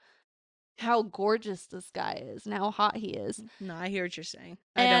about how gorgeous this guy is and how hot he is. No, I hear what you're saying.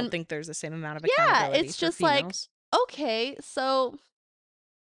 I And don't think there's the same amount of yeah, accountability it's for just like, females. okay, so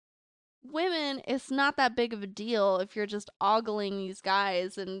women, it's not that big of a deal if you're just ogling these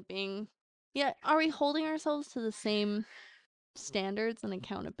guys and being, yeah, are we holding ourselves to the same standards and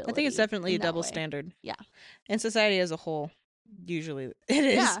accountability? I think it's definitely a in that double way? standard. Yeah. In society as a whole, usually it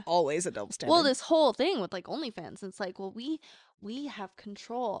is Yeah. always a double standard. Well, this whole thing with like OnlyFans, it's like, well, we have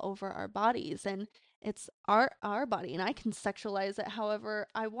control over our bodies, and it's our body, and I can sexualize it however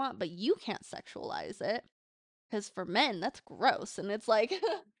I want, but you can't sexualize it, because for men that's gross, and it's like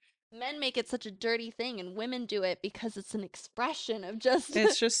men make it such a dirty thing, and women do it because it's an expression of just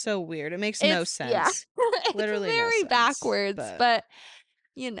It's just so weird. It makes no sense. Yeah. It's Literally no very sense, backwards, but- but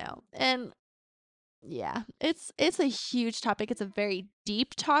and yeah, it's a huge topic. It's a very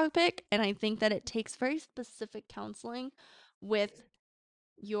deep topic, and I think that it takes very specific counseling with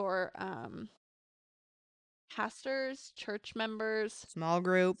your pastors, church members, Small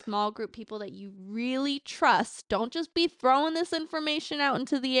group. people that you really trust. Don't just be throwing this information out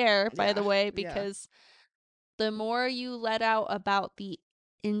into the air, by the way, because the more you let out about the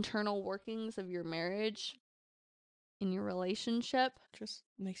internal workings of your marriage, in your relationship, Just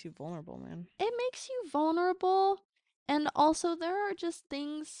makes you vulnerable, man. it makes you vulnerable. And also, there are just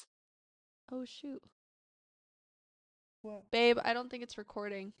things. Oh, shoot. What? Babe, I don't think it's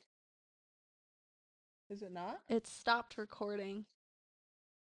recording. Is it not? It stopped recording.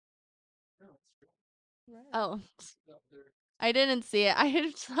 Right. Oh. I didn't see it. I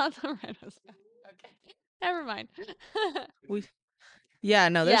just saw the red was back. Okay. Never mind. Yeah,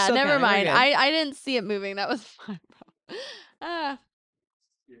 no, there's Yeah, still never counting. We're mind. good. I didn't see it moving. That was my problem.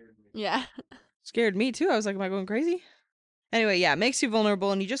 Yeah. Scared me too. I was like, am I going crazy? Anyway, yeah, it makes you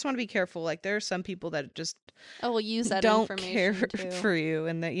vulnerable, and you just want to be careful. Like, there are some people that just Oh, we'll use that don't care information too. for you,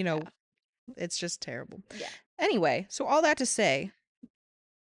 and that, it's just terrible. Yeah. Anyway, so all that to say,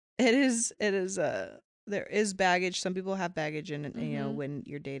 it is there is baggage. Some people have baggage in, Mhm. when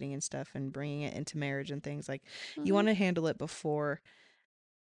you're dating and stuff and bringing it into marriage and things. Like, you Mhm. want to handle it before.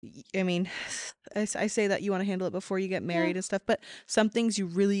 I mean, I say that you want to handle it before you get married and stuff, but some things you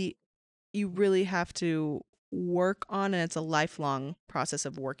really have to work on, and it's a lifelong process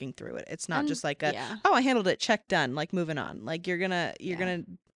of working through it. It's not And- just like yeah. oh, I handled it, check, done, like moving on. Like, you're gonna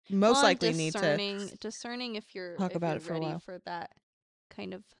most Well, likely need to discerning if you're talk about you're it for a ready while. for that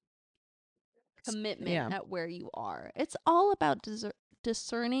kind of commitment Yeah. at where you are. It's all about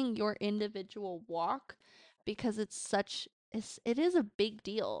discerning your individual walk, because it is a big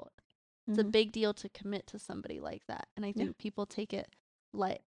deal. It's a Mhm. big deal to commit to somebody like that, and I think people take it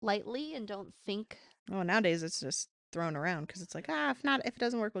lightly and don't think. Oh, nowadays it's just thrown around because it's like, if it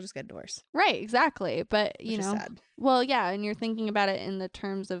doesn't work, we'll just get divorced. Right, exactly. But Which is sad. well, yeah, and you're thinking about it in the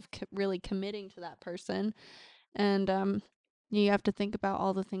terms of really committing to that person, and you have to think about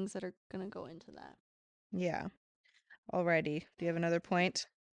all the things that are gonna go into that. Yeah. Alrighty. Do you have another point?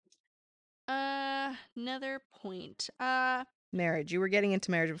 Another point. Marriage. You were getting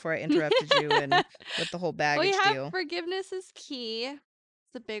into marriage before I interrupted you, and with the whole baggage we have deal. forgiveness is key.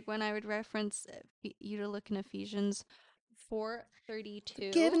 It's a big one. I would reference you to look in Ephesians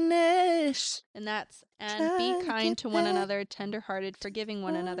 4:32. Forgiveness. And that's, and be kind to one another, tenderhearted, forgiving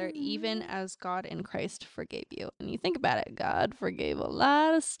one another, even as God in Christ forgave you. And you think about it, God forgave a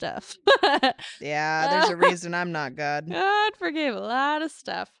lot of stuff. Yeah, there's a reason I'm not God. God forgave a lot of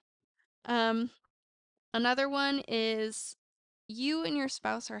stuff. Another one is, you and your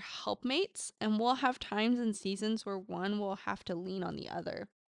spouse are helpmates, and we'll have times and seasons where one will have to lean on the other.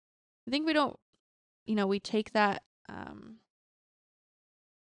 I think we don't, we take that,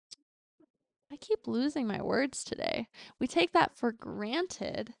 I keep losing my words today. We take that for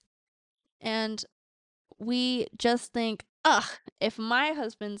granted, and we just think, if my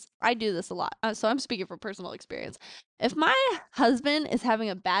I do this a lot, so I'm speaking from personal experience. If my husband is having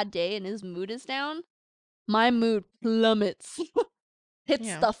a bad day and his mood is down, my mood plummets, hits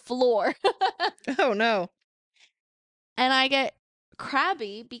Yeah. the floor. Oh no. And I get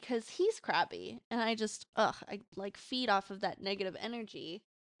crabby because he's crabby, and I like feed off of that negative energy,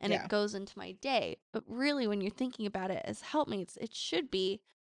 and Yeah. it goes into my day. But really, when you're thinking about it as helpmates, it should be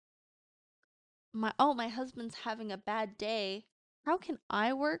my husband's having a bad day. How can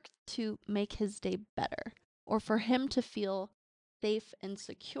I work to make his day better, or for him to feel safe and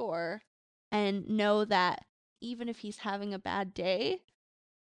secure and know that even if he's having a bad day,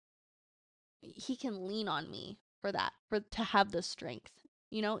 he can lean on me for that, for to have the strength,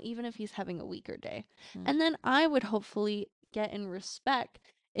 even if he's having a weaker day. Mm. And then I would hopefully get in respect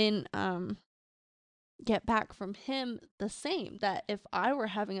in get back from him the same, that if I were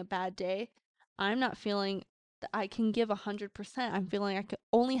having a bad day, I'm not feeling that I can give 100%. I'm feeling I could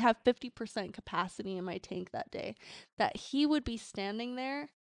only have 50% capacity in my tank that day, that he would be standing there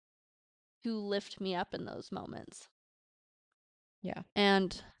to lift me up in those moments. Yeah.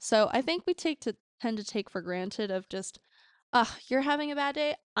 And so I think we tend to take for granted of just, you're having a bad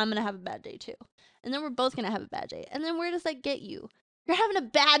day, I'm going to have a bad day too. And then we're both going to have a bad day. And then where does that get you? You're having a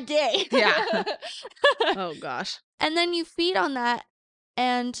bad day. Yeah. Oh gosh. And then you feed on that,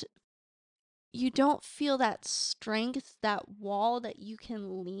 and you don't feel that strength, that wall that you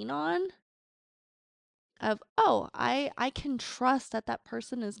can lean on of, oh, I can trust that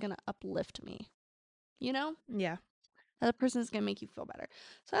person is going to uplift me. Yeah. That person is going to make you feel better.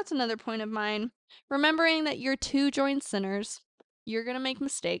 So that's another point of mine. Remembering that you're two joined sinners. You're going to make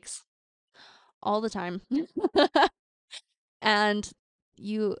mistakes all the time. And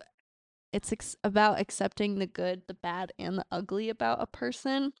it's about accepting the good, the bad, and the ugly about a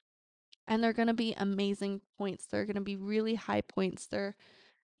person. And they're going to be amazing points. They're going to be really high points.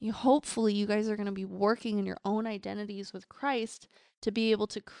 Hopefully you guys are going to be working in your own identities with Christ to be able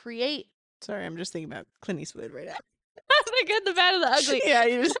to create. Sorry, I'm just thinking about Clint Eastwood right now. The good, the bad, and the ugly. Yeah,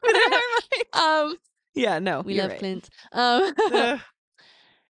 you just put it in my mind. Yeah, no, we you're love right. Clint.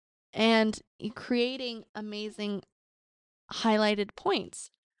 And creating amazing highlighted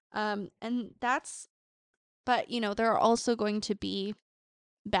points. But there are also going to be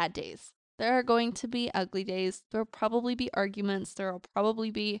bad days. There are going to be ugly days. There'll probably be arguments. There'll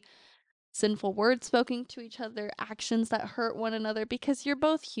probably be sinful words spoken to each other, actions that hurt one another, because you're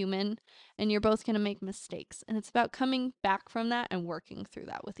both human and you're both going to make mistakes. And it's about coming back from that and working through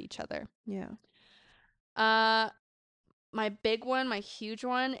that with each other. Yeah. My big one, my huge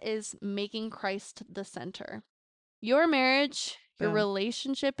one, is making Christ the center. Your marriage, your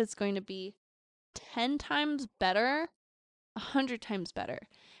relationship is going to be 10 times better, 100 times better,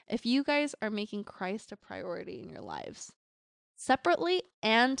 if you guys are making Christ a priority in your lives, separately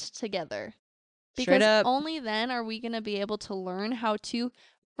and together. Because only then are we going to be able to learn how to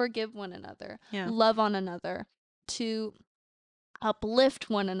forgive one another, love one another, to uplift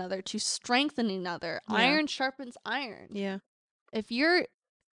one another, to strengthen another. Yeah. Iron sharpens iron. Yeah. If you're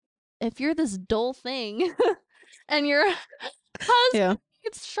this dull thing and your husband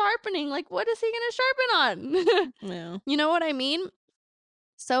it's sharpening, like, what is he going to sharpen on? Yeah. You know what I mean?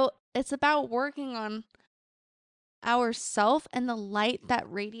 So it's about working on ourself, and the light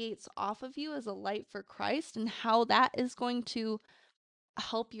that radiates off of you as a light for Christ, and how that is going to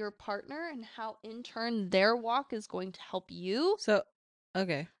help your partner, and how in turn their walk is going to help you. So,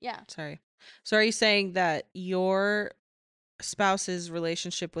 okay. Yeah. Sorry. So are you saying that your spouse's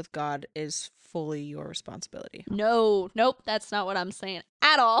relationship with God is fully your responsibility? Nope, that's not what I'm saying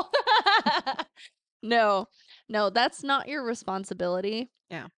at all. No, that's not your responsibility.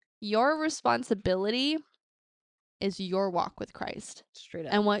 Yeah. Your responsibility is your walk with Christ. Straight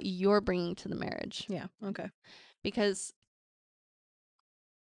up. And what you're bringing to the marriage. Yeah. Okay. Because,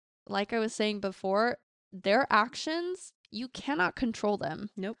 like I was saying before, their actions, you cannot control them.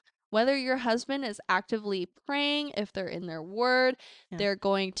 Nope. Whether your husband is actively praying, if they're in their word, they're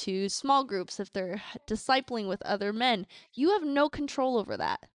going to small groups, if they're discipling with other men, you have no control over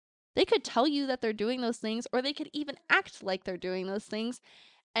that. They could tell you that they're doing those things, or they could even act like they're doing those things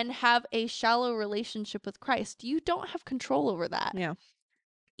and have a shallow relationship with Christ. You don't have control over that. Yeah.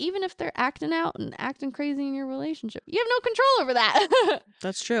 Even if they're acting out and acting crazy in your relationship, you have no control over that.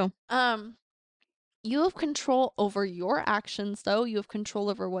 That's true. You have control over your actions, though. You have control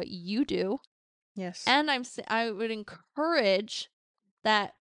over what you do. Yes. And I would encourage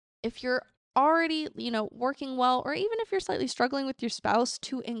that if you're already, working well, or even if you're slightly struggling with your spouse,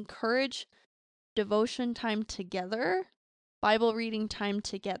 to encourage devotion time together, Bible reading time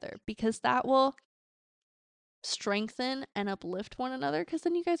together, because that will strengthen and uplift one another, because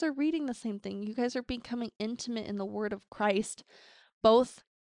then you guys are reading the same thing. You guys are becoming intimate in the word of Christ, both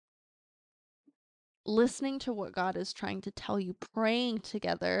listening to what God is trying to tell you, praying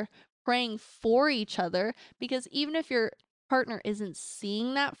together, praying for each other, because even if you're partner isn't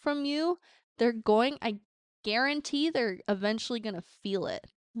seeing that from you, I guarantee they're eventually going to feel it.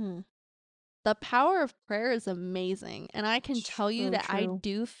 The power of prayer is amazing. And I can tell you So that I true.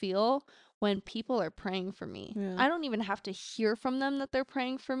 do feel when people are praying for me. Yeah. I don't even have to hear from them that they're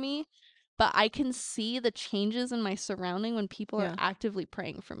praying for me, but I can see the changes in my surrounding when people are Yeah. actively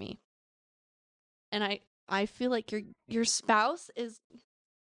praying for me. And I feel like your spouse is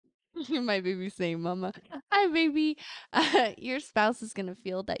my baby saying mama. Hi baby. Your spouse is going to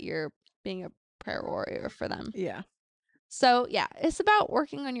feel that you're being a prayer warrior for them. Yeah. So, yeah, it's about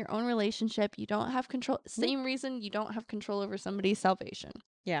working on your own relationship. You don't have control. Same reason you don't have control over somebody's salvation.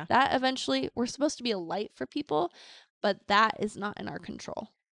 Yeah. That eventually, we're supposed to be a light for people, but that is not in our control.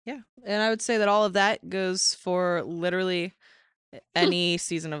 Yeah. And I would say that all of that goes for literally any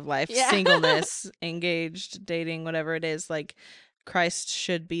season of life. Yeah. Singleness, engaged, dating, whatever it is. Like, Christ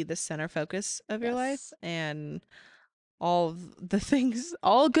should be the center focus of your life. Yes. And all good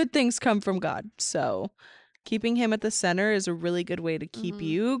things come from God. So keeping him at the center is a really good way to keep Mhm.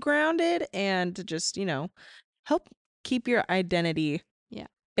 you grounded and to just, help keep your identity Yeah.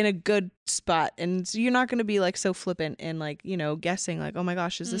 in a good spot. And so you're not going to be like so flippant and like, guessing like, oh my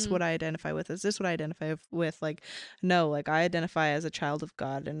gosh, is this what I identify with? Is this what I identify with? Like, no, like I identify as a child of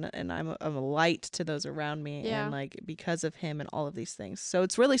God and I'm a light to those around me. Yeah. And like because of him and all of these things. So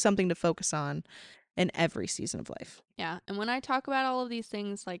it's really something to focus on in every season of life. Yeah. And when I talk about all of these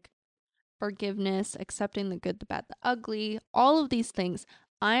things like forgiveness, accepting the good, the bad, the ugly, all of these things,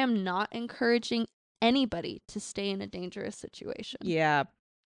 I am not encouraging anybody to stay in a dangerous situation. Yeah.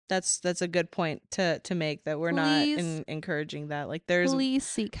 That's a good point to make, that we're not Please. encouraging that. Like there's Please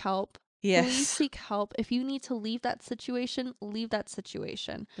seek help. Please yes, seek help. If you need to leave that situation, leave that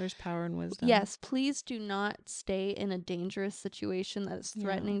situation. there's power in wisdom. Yes, please do not stay in a dangerous situation that is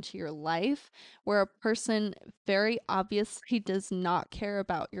threatening to your life, where a person very obviously does not care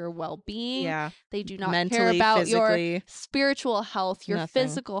about your well-being. Yeah. They do not care Mentally, about your physically, spiritual health, your nothing.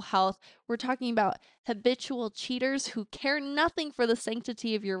 physical health. We're talking about habitual cheaters who care nothing for the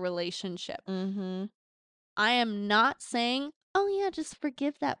sanctity of your relationship. Mm-hmm. I am not saying, oh yeah, just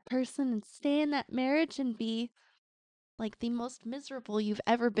forgive that person and stay in that marriage and be like the most miserable you've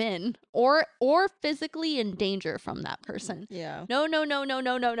ever been, or physically in danger from that person. Yeah. No. None Please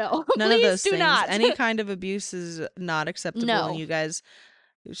of those do things. not. Any kind of abuse is not acceptable, No. and you guys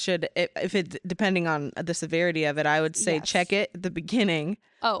should, if it depending on the severity of it, I would say check Yes. it at the beginning.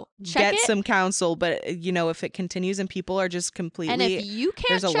 Oh, check Get it. some counsel, but if it continues and people are just completely, And if you can't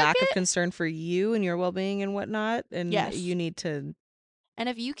there's a check lack of it, concern for you and your well-being and whatnot, and Yes. you need to and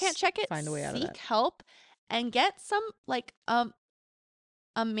if you can't check it, find a way out of seek that. help and get some like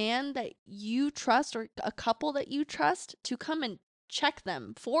a man that you trust or a couple that you trust to come and check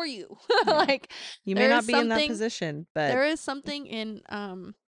them for you. Yeah. Like You may there not is be in that something- position, but there is something in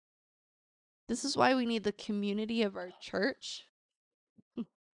this is why we need the community of our church.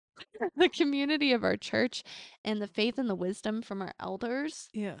 The community of our church and the faith and the wisdom from our elders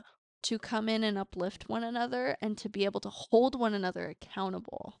yeah. to come in and uplift one another and to be able to hold one another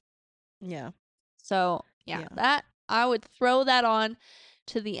accountable. Yeah. So, yeah, that I would throw that on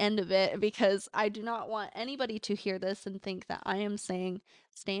to the end of it, because I do not want anybody to hear this and think that I am saying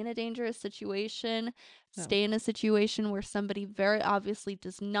stay in a dangerous situation, No. stay in a situation where somebody very obviously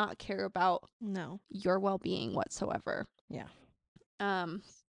does not care about No. your well-being whatsoever. Yeah.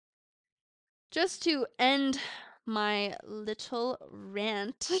 Just to end my little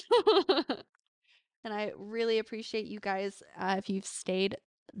rant, and I really appreciate you guys if you've stayed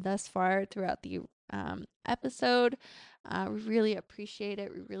thus far throughout the episode. We really appreciate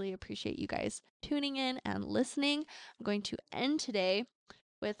it. We really appreciate you guys tuning in and listening. I'm going to end today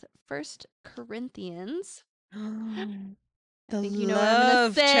with 1 Corinthians. The think you know what I'm gonna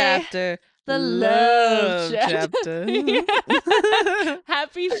love say. chapter. The love chapter.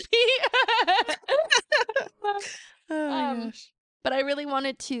 Happy feet. Oh my gosh. But I really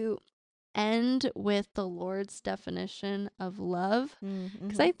wanted to end with the Lord's definition of love,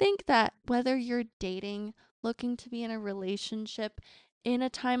 because I think that whether you're dating, looking to be in a relationship, in a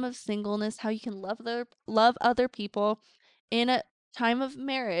time of singleness, how you can love other people, in a time of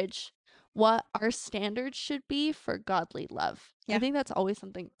marriage, what our standards should be for godly love. Yeah. I think that's always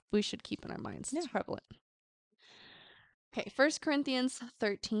something we should keep in our minds. It's Yeah. prevalent. Okay, 1 Corinthians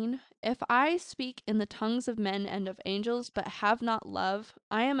 13. If I speak in the tongues of men and of angels, but have not love,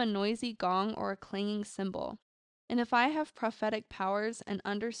 I am a noisy gong or a clanging cymbal. And if I have prophetic powers and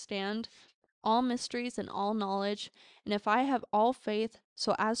understand all mysteries and all knowledge, and if I have all faith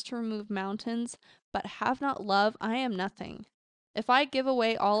so as to remove mountains, but have not love, I am nothing. If I give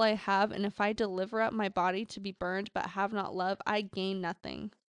away all I have, and if I deliver up my body to be burned but have not love, I gain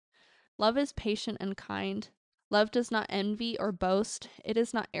nothing. Love is patient and kind. Love does not envy or boast. It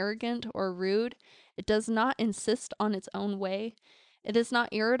is not arrogant or rude. It does not insist on its own way. It is not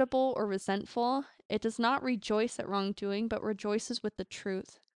irritable or resentful. It does not rejoice at wrongdoing, but rejoices with the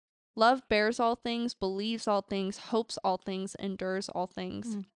truth. Love bears all things, believes all things, hopes all things, endures all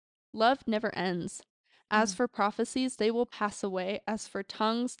things. Love never ends. As for prophecies, they will pass away. As for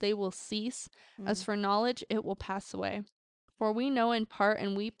tongues, they will cease. As for knowledge, it will pass away. For we know in part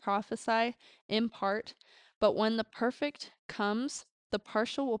and we prophesy in part, but when the perfect comes, the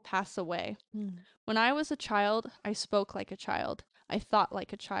partial will pass away. When I was a child, I spoke like a child. I thought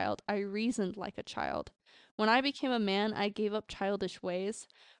like a child. I reasoned like a child. When I became a man, I gave up childish ways.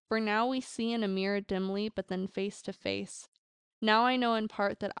 For now we see in a mirror dimly, but then face to face. Now I know in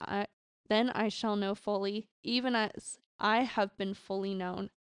part then I shall know fully, even as I have been fully known.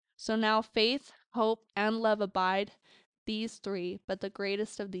 So now faith, hope, and love abide, these three, but the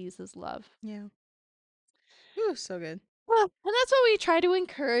greatest of these is love. Yeah. Ooh, so good. Well, and that's what we try to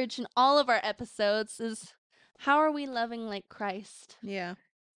encourage in all of our episodes is how are we loving like Christ? Yeah.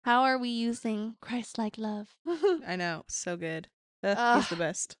 How are we using Christ-like love? I know. So good. He's the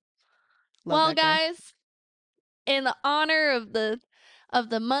best. Love Well, that guy. guys, in the honor of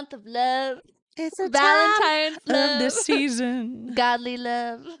the month of love, It's a Valentine's time love, of the season. godly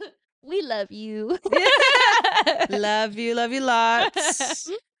love, we love you. Love you lots.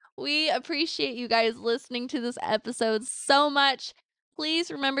 We appreciate you guys listening to this episode so much.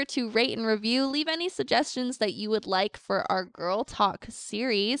 Please remember to rate and review. Leave any suggestions that you would like for our Girl Talk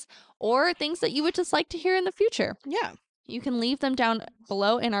series or things that you would just like to hear in the future. Yeah. You can leave them down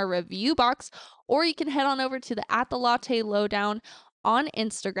below in our review box, or you can head on over to the At The Latte Lowdown on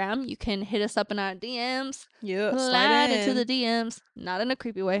Instagram. You can hit us up in our DMs. Yeah. Slide into the DMs. Not in a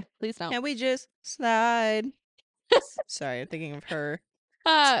creepy way. Please don't. Can we just slide? Sorry, I'm thinking of her.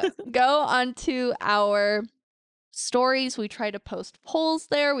 Go onto our stories. We try to post polls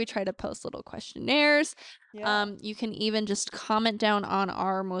there. We try to post little questionnaires. You can even just comment down on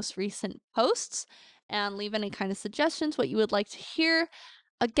our most recent posts and leave any kind of suggestions, what you would like to hear.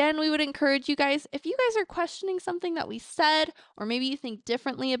 Again, we would encourage you guys, if you guys are questioning something that we said, or maybe you think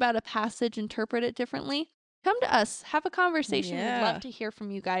differently about a passage, interpret it differently, come to us, have a conversation. We'd love to hear from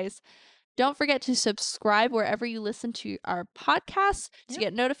you guys. Don't forget to subscribe wherever you listen to our podcasts to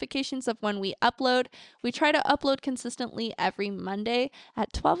get notifications of when we upload. We try to upload consistently every Monday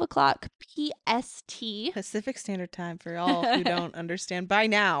at 12 o'clock PST. Pacific Standard Time for all who don't understand. By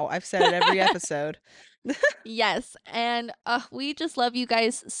now, I've said it every episode. Yes, and we just love you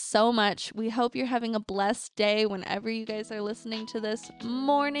guys so much. We hope you're having a blessed day whenever you guys are listening to this,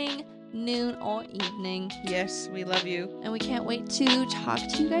 morning, noon, or evening. Yes, we love you. And we can't wait to talk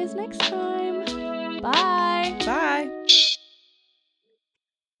to you guys next time. Bye. Bye.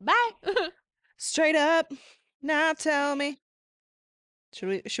 Bye. Straight up. Now tell me.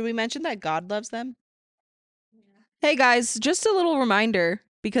 Should we mention that God loves them? Yeah. Hey guys, just a little reminder,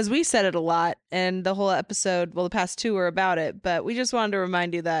 because we said it a lot and the whole episode, well, the past two were about it, but we just wanted to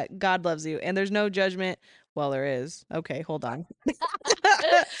remind you that God loves you and there's no judgment. Well, there is. Okay, hold on.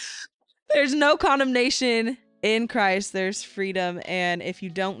 There's no condemnation in Christ. There's freedom. And if you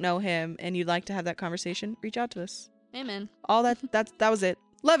don't know him and you'd like to have that conversation, reach out to us. Amen. All that was it.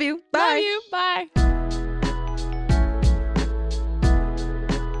 Love you. Bye. Love you. Bye.